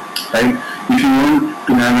 right? If you want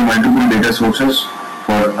to have multiple data sources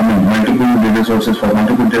for, multiple data sources for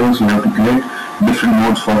multiple tables, you have to create different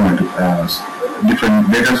nodes for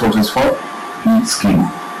different data sources for each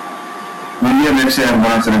schema. Now here, let's say I'm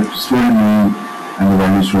going to select student name and the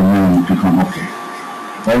value student name and click on OK.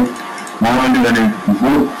 Right? Now until then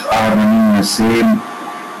both are running in the same,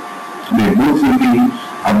 they both will be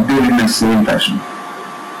updated in the same fashion.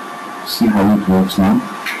 See how it works now.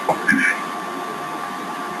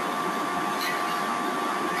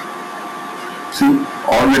 See,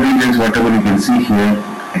 all the details, whatever you can see here,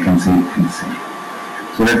 I can see it in the same.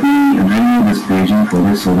 So let me renew this paging for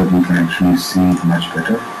this so that we can actually see it much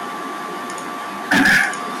better.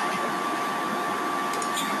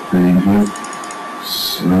 Paging here.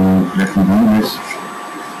 So let me do this.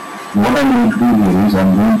 What I'm going to do here is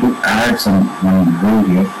I'm going to add one row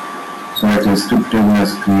here. So I just script table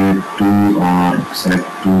as create to or select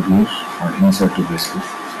to here or insert to basically.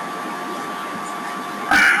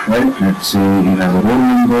 Right, let's say you have a roll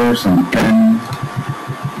number, some 10,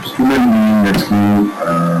 student name, let's do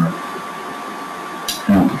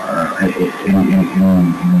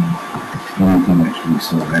anything actually.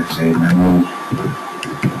 So let's say manual.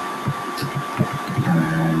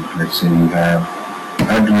 And let's say you have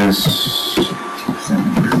address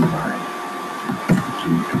 725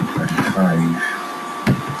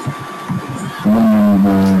 phone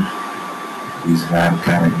number is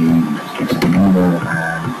again, let's get a number,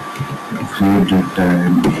 and create date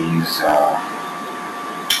time is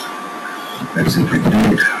let's say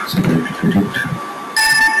date, so edit,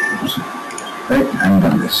 right, and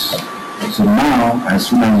done this. So now as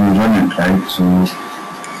soon as you run it, right, so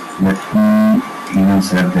let me even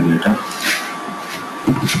select the data.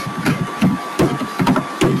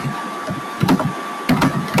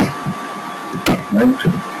 Right?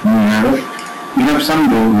 You have some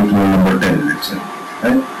row with row number 10, let's say.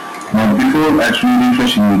 Right? Now before actually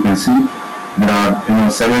refreshing, you can see there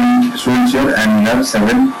are 7 students here and we have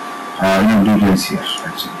 7 details here.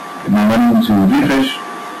 Let's say. Now once you refresh,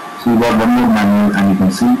 so you got one more manual and you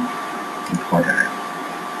can see it got added.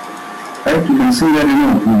 Right, you can see that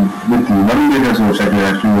with one data source that you're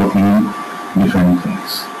actually working in different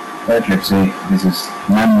things. Right, let's say this is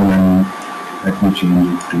manual and let me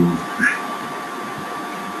change it to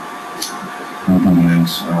something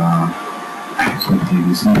else. So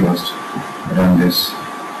ABC first, run this.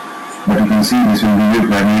 But you can see this will be a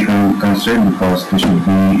primary constraint because this should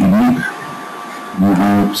be unique.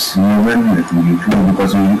 It's even let me be true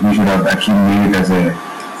because we should have actually made it as a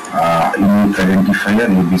unique identifier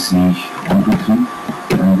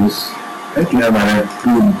ABC123 on this. Right, you have added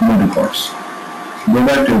two more records. Go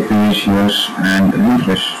back to your page here and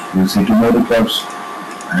refresh. You'll see two more records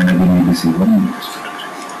and again ABC1.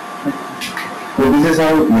 So this is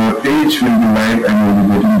how your page will be live and you will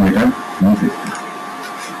be getting data immediately.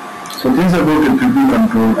 So this is about the preview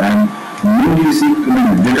control and mainly see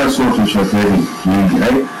data source which you are creating mainly,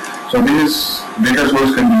 right? So this data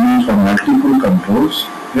source can be used for multiple controls.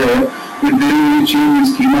 Here, if there is any change in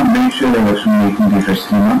schema, make sure you are actually making refresh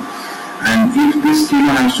schema. And if this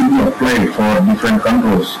schema has to be applied for different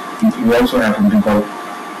controls, we also have something called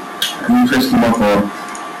refresh schema for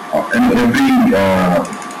every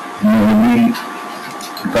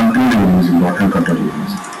control you're using, what control you're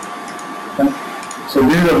using. Okay. So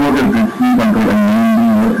this is about the Gridview control and mainly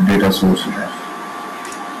your data source you have.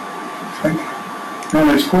 Okay. Now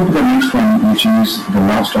let's go to the next one, which is the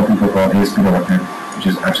last topic of our ASP.NET, which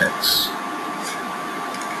is AJAX.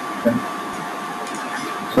 Okay.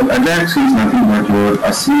 So AJAX is nothing but your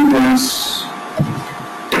asynchronous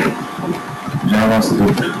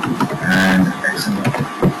JavaScript and XML.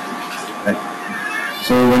 Okay.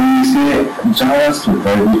 So when we say JavaScript,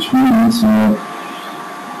 right, which means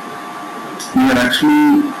you are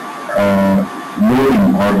actually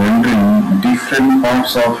loading or rendering different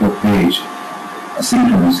parts of your page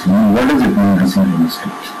asynchronously. What does it mean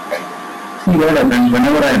asynchronously? See what happens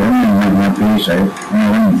whenever I run my page, right? When I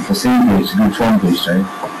run the same page, the form page, right?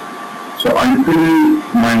 So until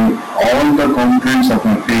all the components of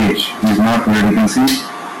my page is not ready, you can see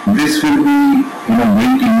this will be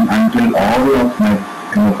waiting until all of my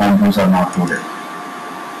components are not loaded.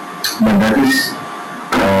 But that is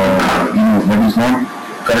not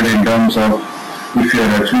correct in terms of if you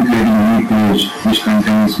are actually creating a new page which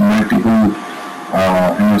contains multiple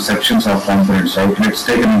sections of components, right? Let's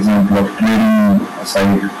take an example of creating a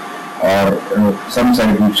site or some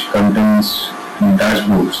site which contains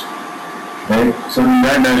dashboards, right? So in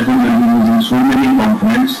that dashboard we'll be using so many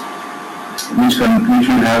components which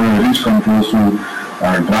will have a rich controls to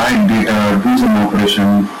drag data, do some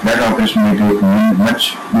operation. That operation may take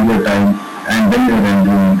much bigger time and then you're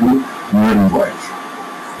entering into your invoice,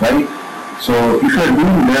 right? So if you're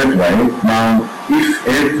doing that right, now if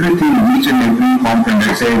everything, each and every component,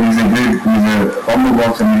 let's say there's a grid, there's a combo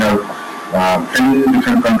box and we have 10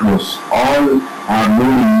 different controls, all are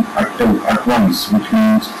loading at once, which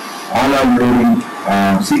means all are loading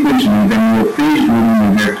sequentially, then your page loading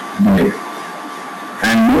will get delayed.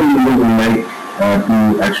 And no user will like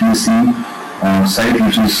to actually see site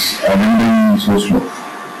which is rendering so slow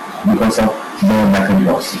because of the backend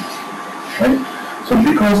loss, right? So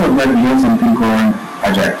because of that, we have something called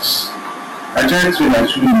AJAX. AJAX will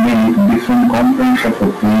actually make different components of a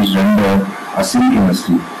page render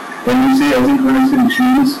asynchronously. When we say asynchronously, which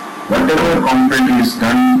means whatever component is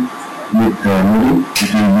done with loading,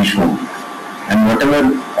 it will be shown. And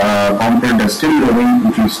whatever component is still loading,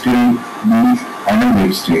 it will still be on a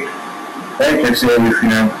wait state. Right? Let's say if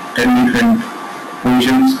you have 10 different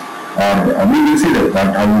positions, or we will see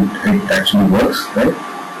that how it actually works, right?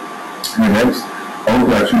 It helps how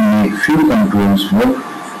to actually make few controls work,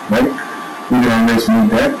 right? We can always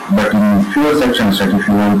make that, but in fewer sections, like if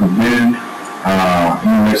you want to build,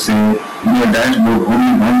 let's say in your dashboard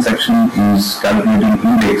only one section is calculating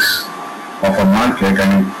index of a market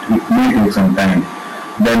and it may take some time,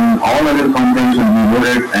 then all other components will be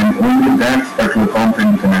loaded and only that particular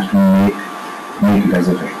component you can actually make it as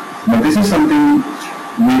a thing. But this is something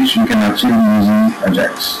which you can actually use in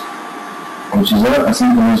AJAX, which is a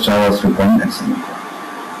asynchronous JavaScript and XML.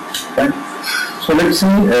 Okay. So let's see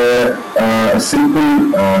a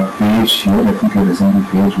simple page here. Let me create a simple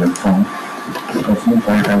page web form. Let me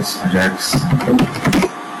try it as AJAX. Okay.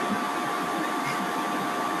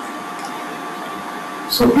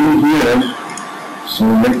 So in here, so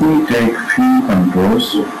let me take few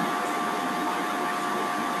controls.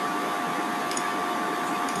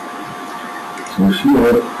 So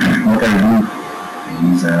here, what I do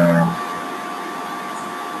is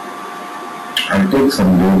I'll take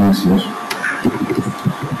some labels here.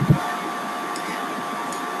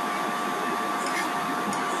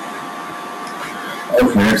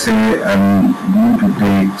 let's say I'm going to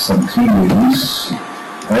take some 3 labels,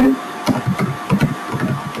 right?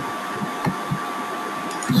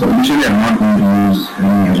 So initially I'm not going to use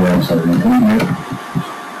any AJAX or anything here,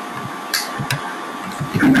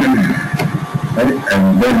 right? And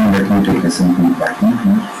then let me take a simple pattern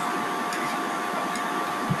here.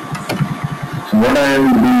 So what I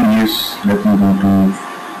will do is, let me go to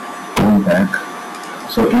home back.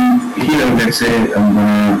 So in here, let's say I'm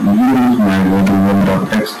gonna use my local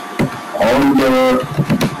one.text. All the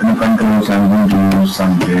controls I'm going to use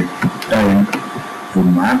some date time to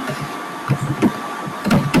map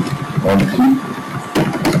all 3.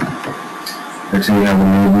 Let's say we have a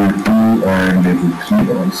label 2 and label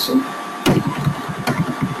 3 also.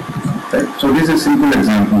 Okay. So this is a simple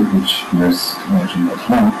example which let's watching us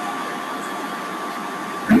now.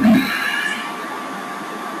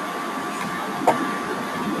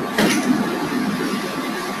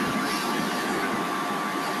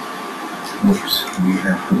 Oops, we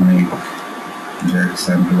have to make the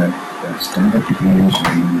example at the standard page and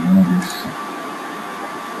run this.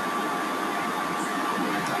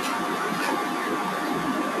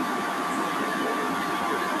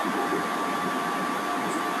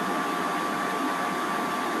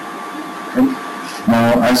 Okay. Now,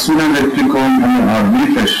 as soon as I click on or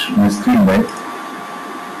refresh my screen, right,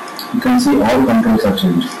 you can see all controls are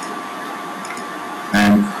changed.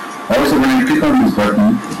 And also when I click on this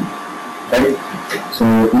button, right, so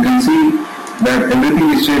you can see that everything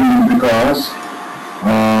is changing because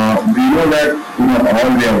we know that all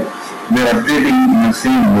we are updating in the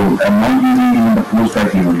same mode. I'm not using even the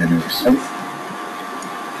postback keyword anyways, right?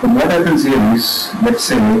 So what happens here is, let's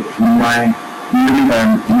say in my even if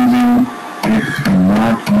I'm using if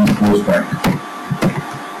not in postback,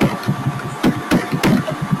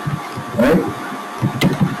 right?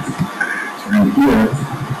 And here,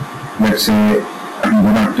 let's say I'm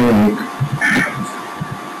gonna take,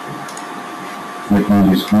 let me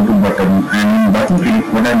just go to button, and in button click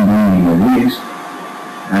what I'm doing here is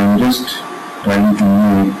I'm just trying to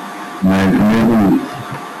make my label,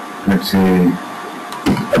 let's say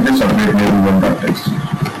I just update label one.text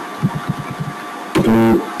to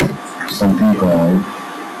something called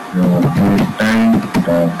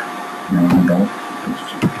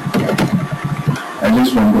time.now.text. I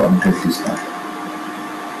just want to update this now,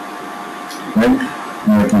 right?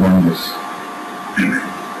 Let me run this.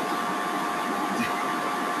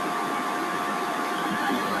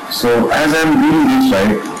 So as I'm doing this,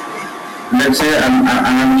 right, let's say I'm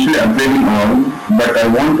actually updating all, but I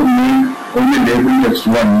want to make only label text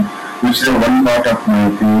 1, which is one part of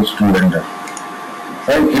my page to render.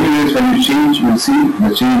 Right? Anyways, when you change, you'll see the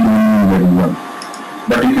change only in label 1.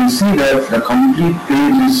 But you can see that the complete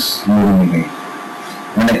page is loading again.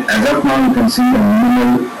 And as of now, you can see a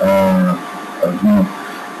minimal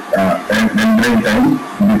rendering time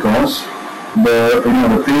because the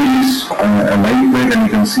page is lightweight and you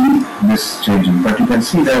can see this changing. But you can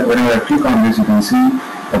see that whenever I click on this, you can see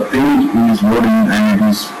the page is loading and it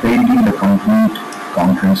is painting the complete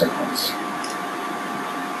conference at once.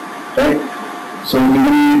 Right? So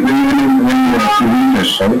even when you have to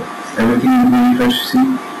refresh, right? Everything will be refreshed, see?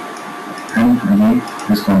 And again,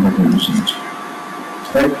 this content will be changed.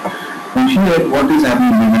 Right? Now here, what is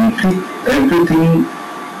happening when you click, everything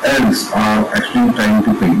else are actually trying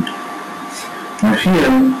to paint. Now here,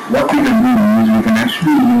 what we can do is we can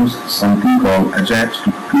actually use something called AJAX to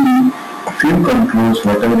fill controls,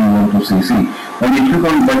 whatever you want to say. See, when you click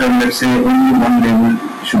on button, let's say only one label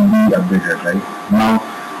should be updated, right? Now,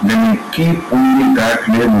 then you keep only that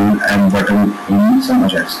label and button in some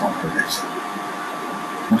AJAX components.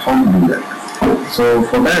 Now, how to do that? So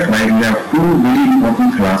for that, right, we have 2 very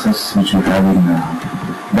important classes which you have in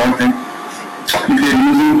 .NET. If you are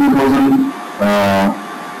using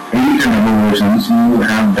 2008 and above versions, you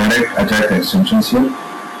have direct AJAX extensions here.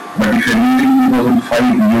 But if you are using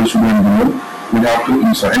 2005 Visual Studio and below, you have to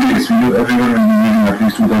install. Anyways, everyone will be using at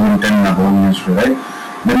least 2010 and above Visual Studio, right?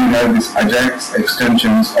 Then you have this AJAX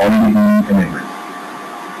extensions already being enabled.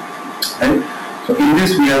 Right? So in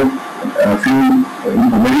this we have a few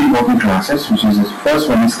very important classes, which is the first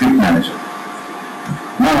one is script manager.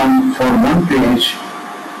 Now for one page,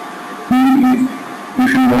 if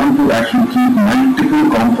you want to actually keep multiple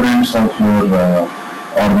components of your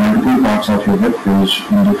or multiple parts of your web page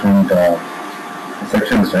in different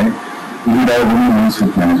sections, right? You would have only one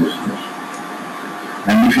script manager here.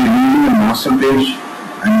 And if you're using a master page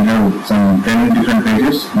and you have some 10 different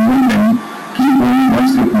pages, you will then keep only one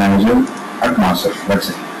script manager at master. That's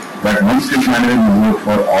it. That one script manager will work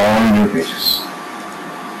for all your pages.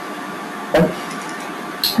 Okay.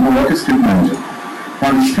 Now what is script manager?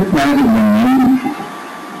 Now the script manager is the main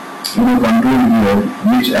control here,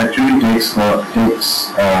 which actually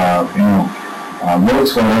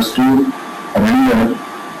works for us to render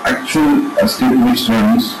actual state which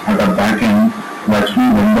runs at a back end to actually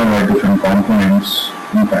render our different components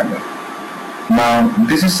in parallel. Now,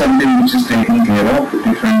 this is something which is taking care of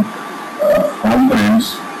different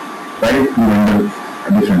components, right, to render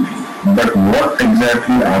differently. But what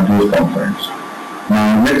exactly are those components?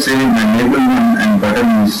 Now, let's say my label 1 and button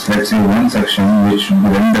is, let's say, one section which should be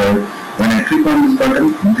rendered. When I click on this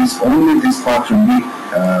button, only this part should be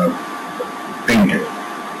painted,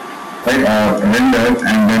 right, rendered,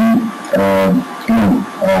 and then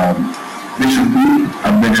this should be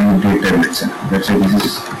updated with data itself. Let's say this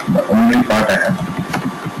is the only part I have,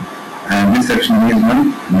 and this section is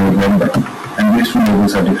one label button, and these two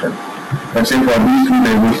labels are different. Let's say for these two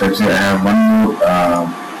labels, let's say I have one more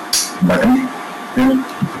button here,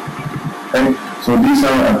 right? So these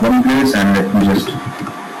are at one place, and let me just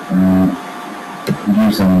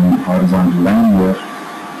give some horizontal line here,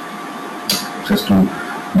 just to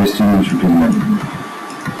distinguish between them.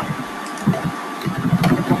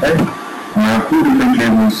 Right? I have two different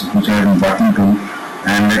labels which are in button 2,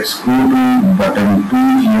 and let's go to button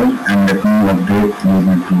 2 here, and let me update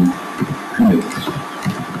label 2 labels.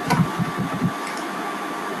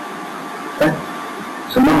 Okay.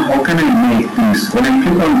 So now how can I make this? When I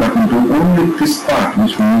click on button 2, only this part,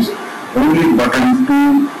 which means only button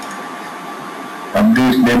 2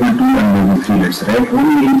 updates label 2 and label 3, let's say, right?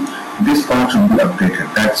 Only this part should be updated.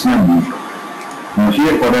 That's my mode. Now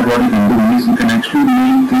here, for that, what you can do is you can actually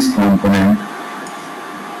make this component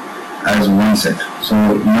as one set. So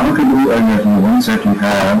now to do as one set, you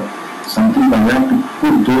have something called, you have to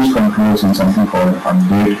put those controls in something called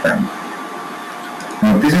update panel.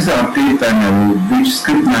 Now this is the update panel which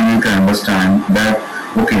script manager can understand that,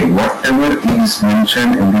 okay, whatever is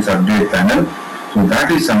mentioned in this update panel, so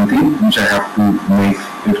that is something which I have to make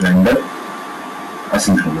it render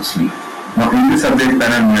asynchronously. Now in this update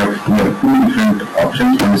panel, we have two different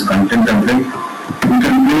options. One is content template. You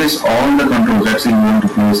can place all the controls. Let's say you want to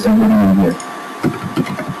place everything in here.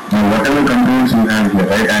 Now whatever controls you have here,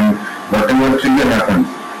 right, and whatever trigger happens,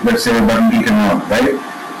 let's say a button click and out, right?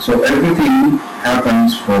 So everything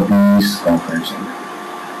happens for these components.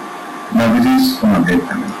 Now this is an update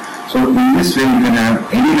panel. So in this way you can have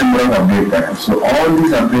any number of update panels. So all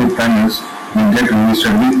these update panels will get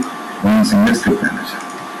registered with one single script manager.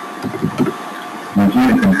 Now here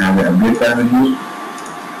you can have the update panel here,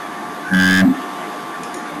 and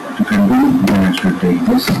what you can do, you can actually take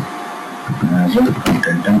this as a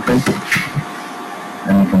content template,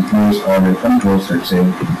 and you can place all the controls. Let's say,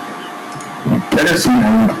 let us see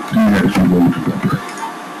how these are actually going to work.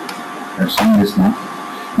 Let's see this now.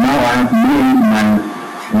 Now I have made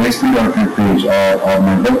my ASP.NET page or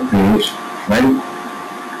my web page, right,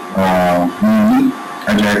 using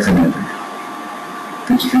AJAX enabled.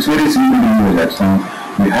 It's very simple to use AJAX. Now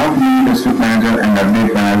we have made a script manager and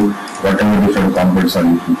update panel, whatever different components are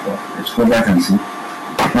looking for. Let's go back and see.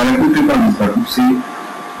 Now let me click on this button. See,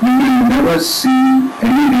 you will never see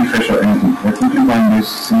any refresh or anything. Let me click on this.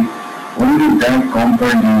 See, only that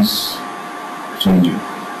component is changing.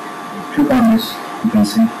 Click on this, you can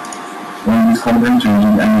see only this component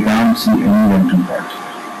changing, and you can't see any rental parts.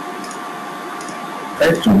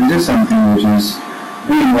 Right, so this is something which is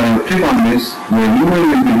doing. When you click on this, the UI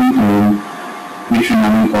will be reclaimed, which you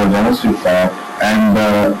normally call JavaScript part, and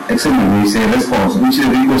XML we say response, which is a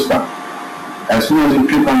request part. As soon as you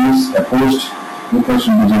click on this, a post request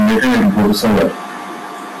will be generated and go to server.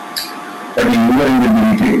 But the UI will be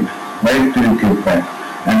reclaimed, right, till you click back.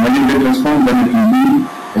 And when you get response, then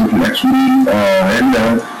it will actually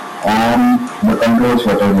render on the controls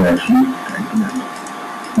whatever they actually trying to render.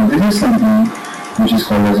 Now this is something which is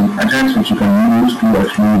called as an AJAX, which you can use to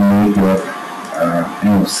actually make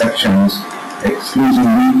your sections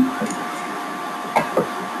exclusively.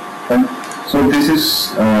 Okay. So this is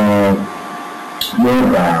your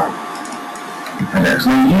AJAX.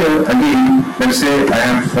 Now here again, let's say I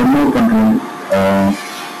have one more control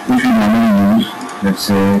which we normally use. Let's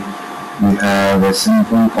say we have a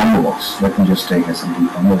simple combo box. Let me just take a simple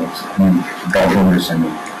combo box. Drop down this and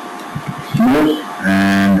here,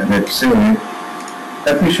 and let's say,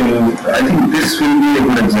 let me show you. I think this will be a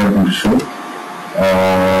good example to show.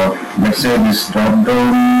 Let's say this drop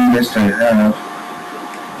down list I have,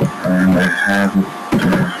 and I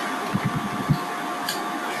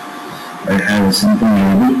have a simple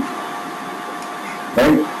label,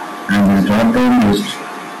 right? And this drop down list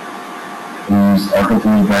is auto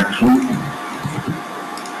pull back through,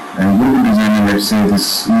 and go to design. Let's say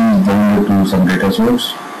this is bounded to some data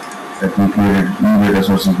source. Let me create new data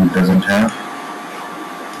sources which doesn't have.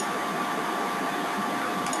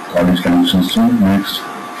 college connections to. Next,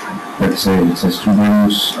 let's say it's a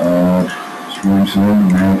students or students here.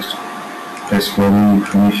 Next, test query,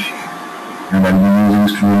 finish, and I'll be using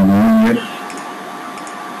student name here.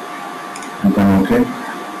 Click on OK,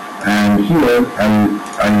 and here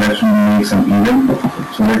I'll actually make some event.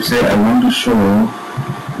 So let's say I want to show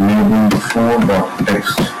label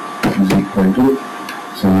 4.text is equal to,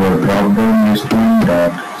 so your drop down is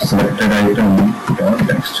selected item dot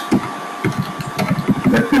text.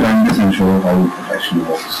 Let me run this and show how it actually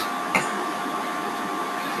works.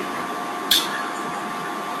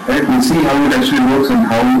 Right, we'll see how it actually works and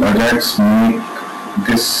how AJAX make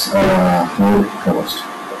this more robust.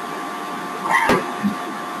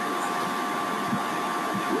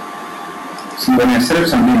 See, when I select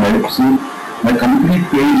something, right, see, my complete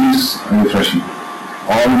page is refreshing.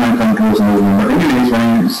 All my controls and everything. But anyways, when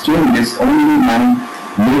I change this, only my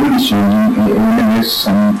label is changing, even if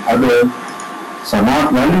some other, so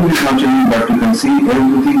not value is not changing, but you can see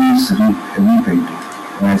everything is repainted.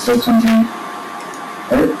 When I select something,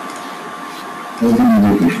 right, everything is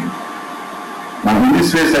repainted. Now in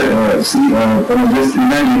this way, see, just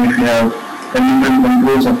imagine if you have different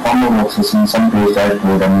controls of combo boxes in some page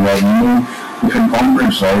dashboard and you have many different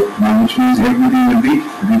components, right? Now which means everything will be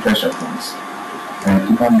refreshed at once. And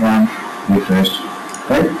keep on run, refreshed,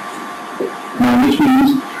 right? Now which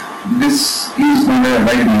means this is not the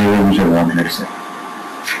right behavior which I want, let's say.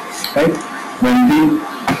 Right? When you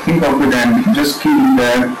think of it and just keep it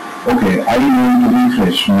there, okay, I want to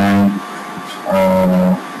refresh my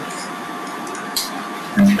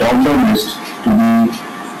drop down list to be,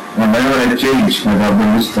 whenever I change my drop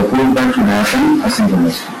down list, the pullback should happen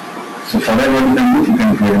asynchronously. So for that, what you can do, you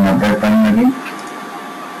can create an update panel again.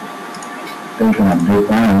 Take an update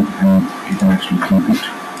panel and you can actually keep it.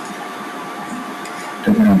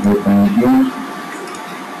 Take an update panel here.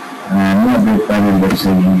 And no update panel, let's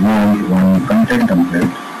say you want one content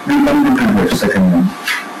template. We'll come to the second one.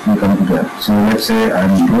 We'll come to that. So let's say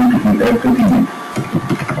I'm going to keep everything in.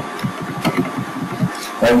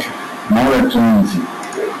 Right? Now let's see.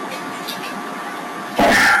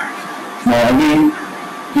 Now again,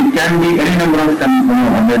 it can be any number of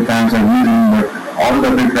update plans I'm using, but all the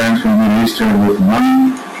update plans will be registered with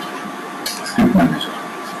one script manager.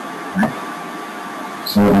 Right?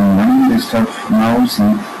 So I'm running this stuff now. See,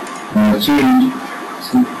 when I change,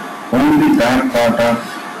 see, only that part of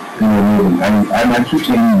the label. I'm actually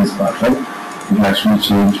changing this part, right? It will actually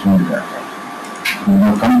change only that part.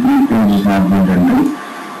 The complete page is not being rendered,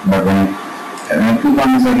 but when I click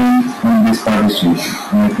on this again, only this part is changing.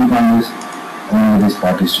 When I click on this, only this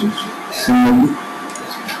part is changed. Similarly,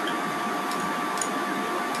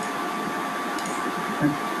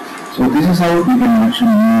 so this is how you can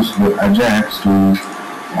actually use your AJAX to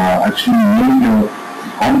actually make your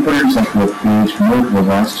components of your page more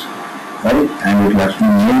robust, right? And it will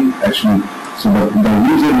actually make so that the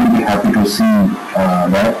user will be happy to see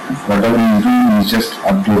that whatever he is doing is just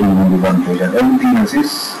updating only one page and everything else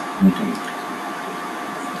is retained,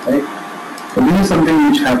 right? So this is something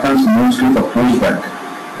which happens mostly for pullback,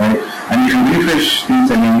 right? And if you refresh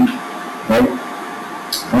things again, right?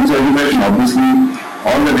 Once you refresh, obviously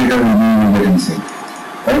all the data will get insane,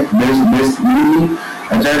 right? There's really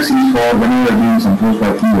AJAX is for when you are doing some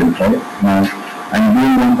pullback event, right? Now I'm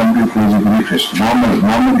doing one complete page of refresh.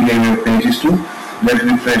 Normal behavior page is to get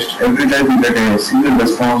refreshed every time you get a single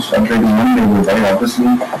response updating one label, right? Obviously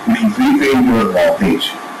it will repaint your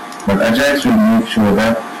page, but AJAX will make sure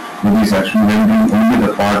that it is actually rendering only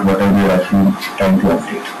the part whatever you are actually trying to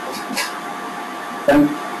update. And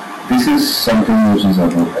this is something which is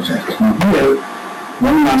about AJAX. Now here,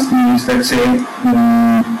 one last thing is, let's say,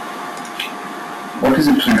 what is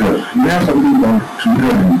a trigger? You have something called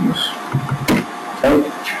trigger in use. Right?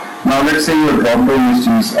 Now let's say your drop down list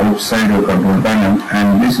is outside your control panel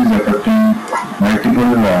and this is affecting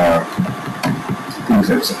multiple things,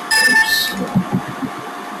 let's say.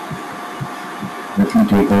 Let me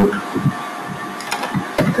take out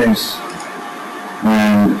this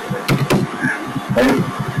and right.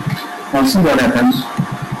 Now see what happens.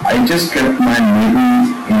 I just kept my label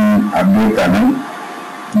in update panel,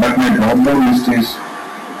 but my drop down list is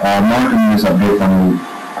not in this update panel.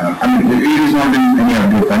 It is not in any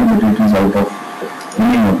update panel, but it is out of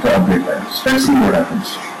any of the update panels. Let's see what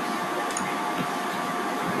happens.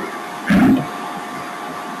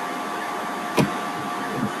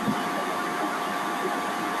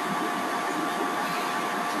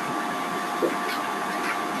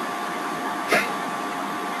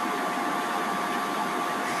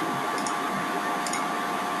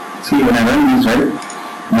 See, when I run this, right,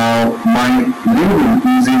 now my label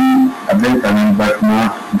is in update panel but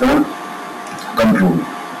not the control.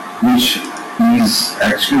 which is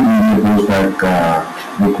actually doing a pushback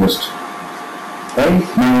request. Right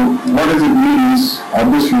now, what does it mean is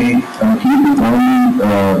obviously keeping only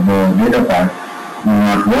the data part will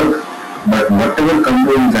not work, but whatever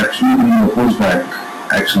control is actually doing a pushback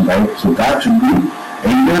action, right? So that should be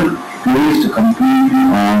either placed completely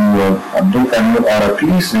on your update panel or at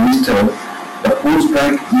least register the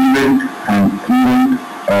pushback event and event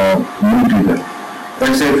new trigger.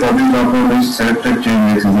 Let's say for this example, this selected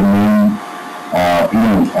changes is the main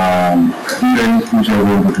event which are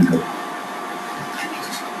going to trigger.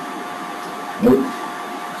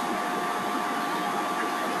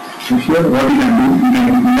 So here what you can do,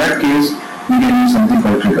 in that case, you can use something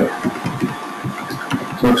called trigger.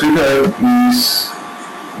 So trigger is,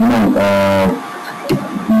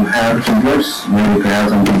 you have triggers where you can have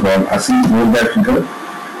something called async rollback trigger.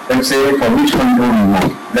 Let's say for which control you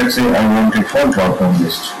want. Let's say I want it for drop-down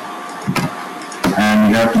list.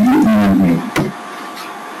 And you have to do event name.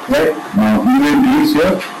 Right? Now event is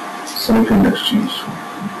your select index change.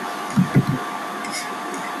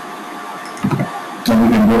 So we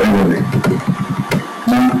can go either way.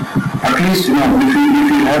 Now, at least if you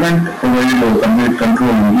haven't provided a complete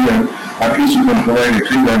control in here, at least you can provide a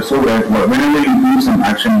trigger so that whenever you do some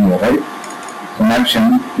action here, right? Some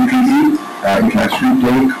action, it will actually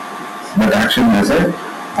take that action as a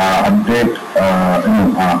update,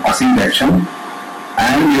 async action,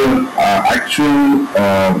 and your actual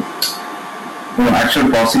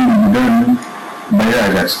processing will be done by the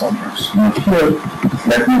AJAX components. Now here,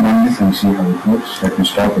 let me run this and see how it works. Let me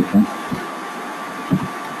stop it.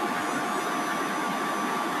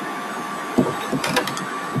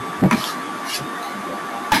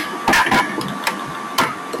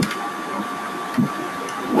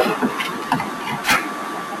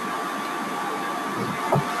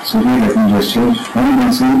 So here, let me just change. Now you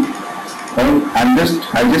can see,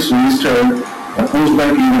 I just registered a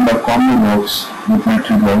pushback event of combo box with my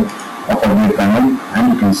trigger of update panel,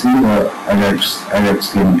 and you can see the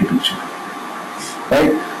AJAX came into picture.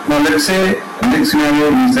 Right? Now let's say the next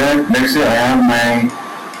scenario is that let's say I have my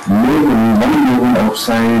one label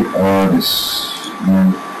outside this.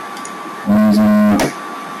 One is in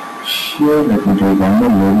here. Let me take one more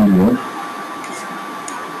label here,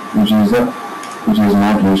 which is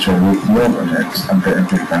not registered with your AJAX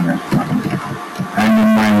update panel. And in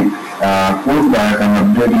my pullback, I'm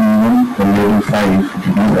updating even the label 5 to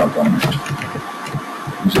no drop on it,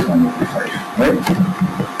 which is on label 5, right?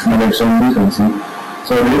 Now let's open this and see.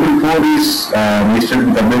 So label 4 is registered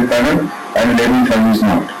with update panel and label 5 is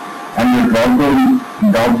not. And the drop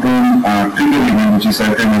down trigger event, which is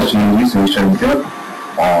selected as change, is registered with your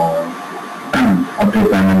update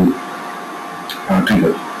panel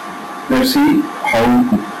trigger. Let's see how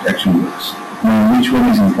it actually works. Now, which one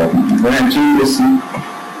is important? When I change this,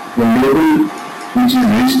 the label which is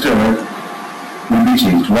registered will be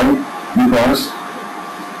changed. Why? Because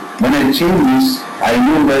when I change this, I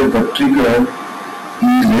know that the trigger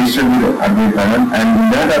is registered with the update panel, and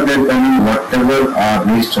in that update panel, whatever are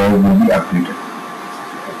registered will be updated.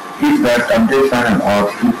 If that update panel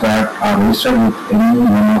or if that are registered with any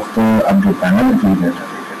one of the update panel, it will get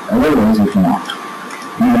updated. Otherwise, it will not.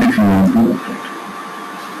 Even if you want to update.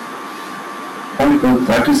 Because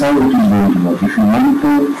that is how it is going to work. If you want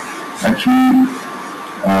to actually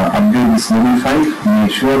update this level 5,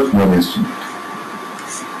 make sure you are registering it.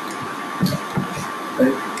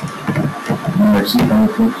 Right? Now let's see how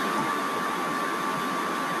it works.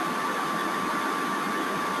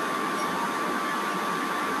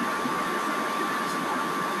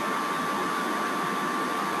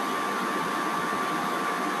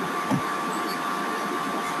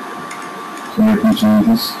 So let me change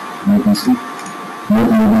this. You can see both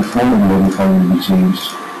label 4 and label 5 will be changed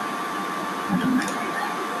automatically.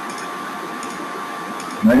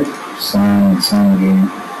 Right? Sign again.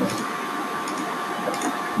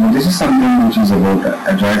 Now this is something which is about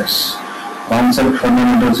AJAX concept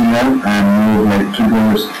fundamentals you have and more like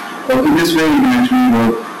triggers. So in this way you can actually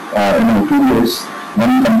work 2 ways.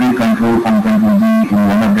 One complete control content will be in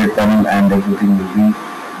one update panel and everything will be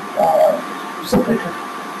separated.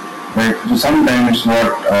 Right? So sometimes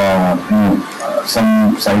what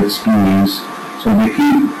some sites do is, so they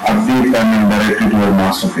keep update panel directly to your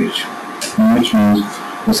master page, which means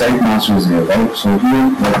the site master is there, right? So here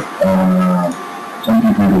what some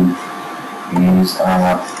people do is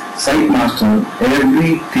site master,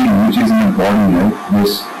 everything which is in the body, right?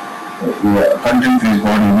 This content page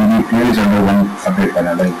body will be placed under one update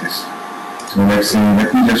panel like this. So let's say,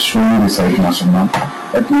 let me just show you the site master now.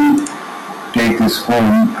 Let me take this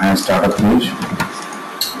home and start a page,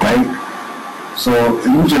 right? So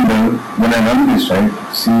in general, when I run this, right,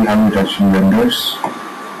 see how it actually renders.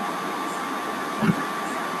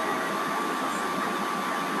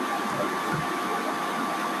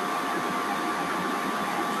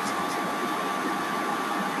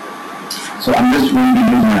 So I'm just going to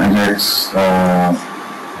use my AJAX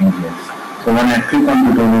in here. So when I click on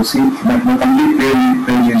tutorial, see my complete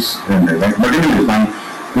page is rendered, right? But anyway, my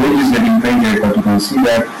page is getting printed, but you can see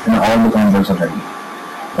that all the controls are ready.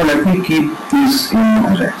 So let me keep this in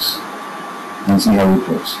AJAX and see how it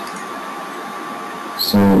works.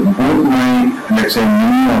 So both my, let's say,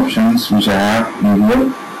 menu options which I have in here,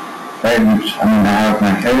 right? Which I have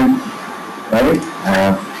my head, right? I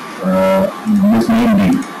have this main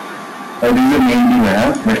view. This is the main view I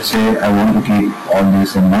have. Let's say I want to keep all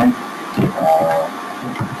this in my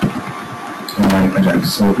AJAX.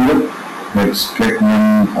 So here, let's click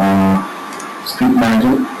on script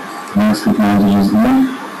manager. My script manager is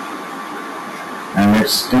in. And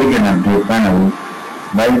let's take an update panel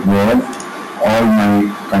right where all my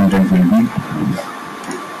content will be.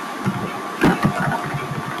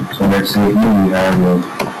 So let's say here we have a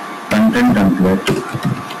content template,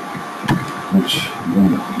 which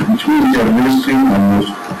means you are registering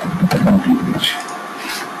almost a complete page.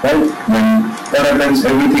 Right? When that happens,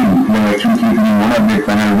 everything you are actually keeping in one update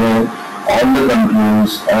panel where all the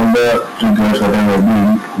controls, all the triggers, whatever you are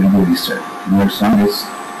doing will be registered. Let's run this.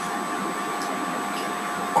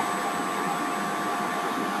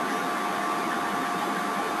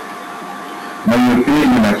 Now your page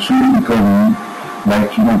will actually become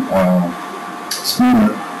like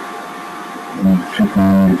smaller in click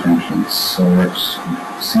on different things. So let's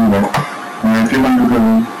see that. When I click on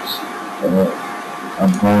tutorials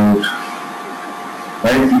about,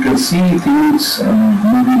 right, you can see things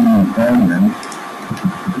moving in parallel.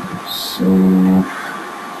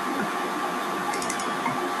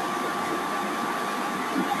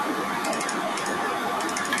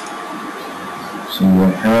 So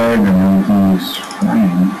your head and everything is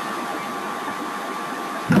fine.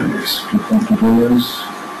 Let's click on tutorials.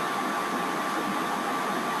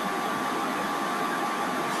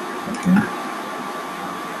 Okay.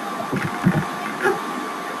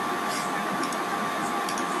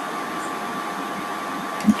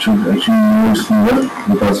 It should actually move smoother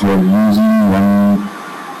because we are using one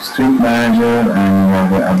script manager and we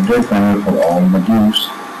have an update panel for all the views.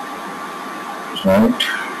 Right.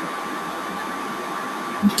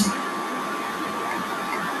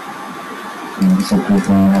 So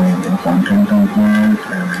people have a content template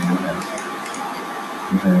and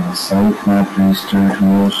we have a site map registered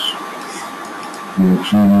here.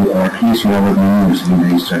 Or at least you have a menu is being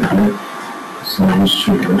registered here. So this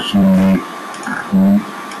should actually make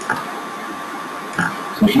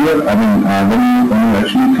so here, when you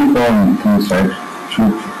actually click on things, right,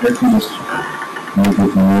 let me just make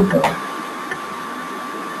it more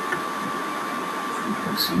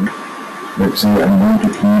let's see. Let's say I'm going to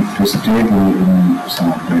keep this table in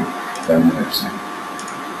some update panel, let's say.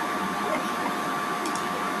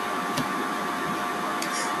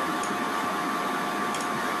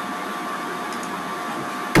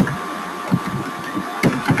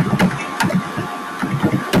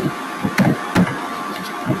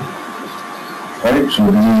 Right, so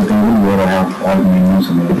this is the table where I have all menus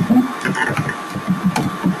and everything.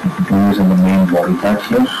 Menus in the main body tag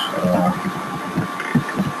here.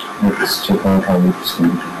 Let's check out how it's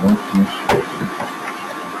going to work here.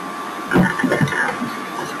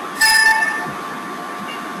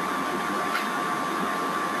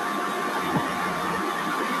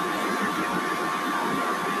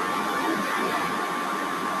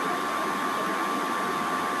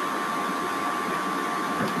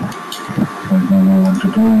 What do we want to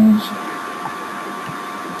do is,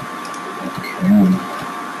 okay.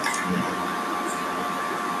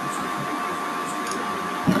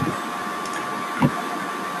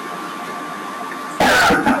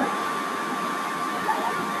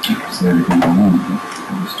 So everything I need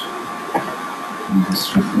first. This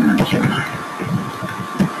script manager.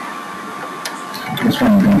 This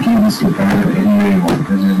one you can keep this script manager anywhere you want.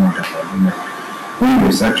 This is not a problem.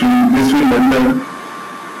 Anyways, actually this will render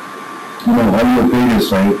all your pages,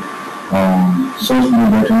 right? So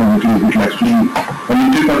smooth that it will actually, when you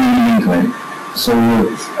click on the link, right? So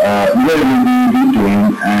here it will be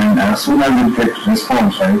detailed, and as soon as it gets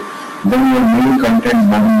response, right, then your main content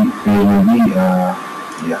body page will be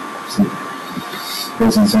see,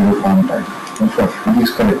 it's inside the font type. Of course, it is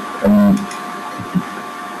correct.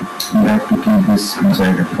 You have to keep this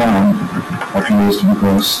inside the font at least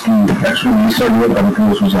because to actually list out your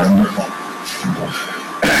controls which are in the font.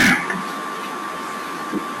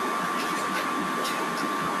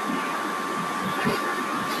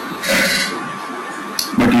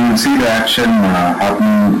 will see the action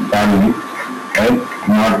happening parallelly, right?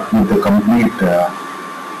 Not with the complete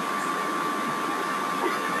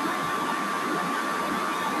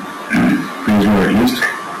page load at least.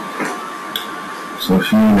 So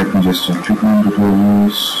here, let me just click on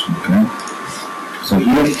tutorials. Okay. So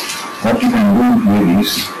here, what you can do here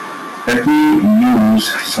is, let me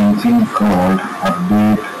use something called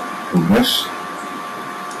update progress.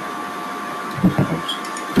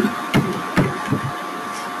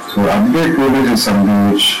 So update progress is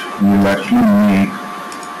something which will actually make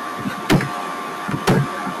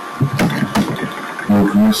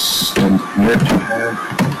progress template to have.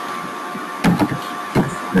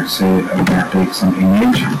 Let's say I'm going to take some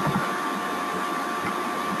image.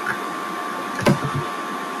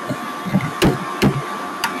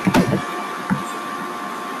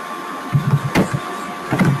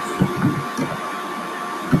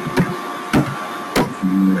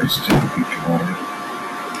 Let's take it forward.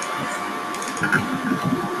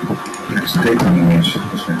 Let's take an image.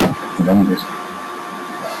 Done this.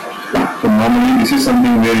 So normally this is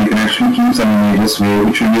something where you can actually keep some images where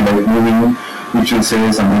which will be like moving, which will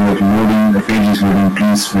say something like loading, the page is loading,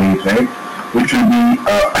 please wait, right? Which will be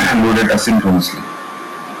loaded asynchronously.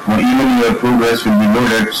 Or even your progress will be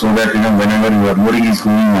loaded so that whenever your loading is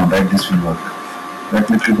going on, right, this will work. Let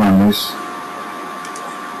me click on this.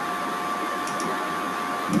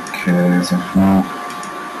 Okay, so now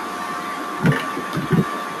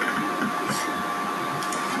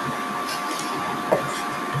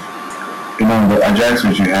the AJAX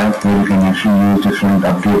which you have, where you can actually use different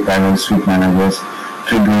update panels, sweep managers,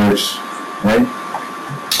 triggers, right,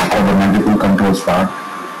 or the multiple controls part,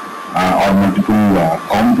 or multiple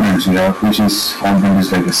components you have, which is component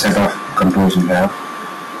is like a set of controls you have,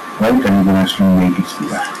 right, and you can actually make it through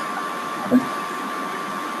that. Okay.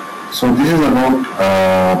 So this is about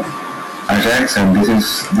AJAX, and this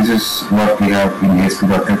is what we have in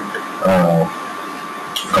ASP.NET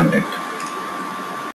content.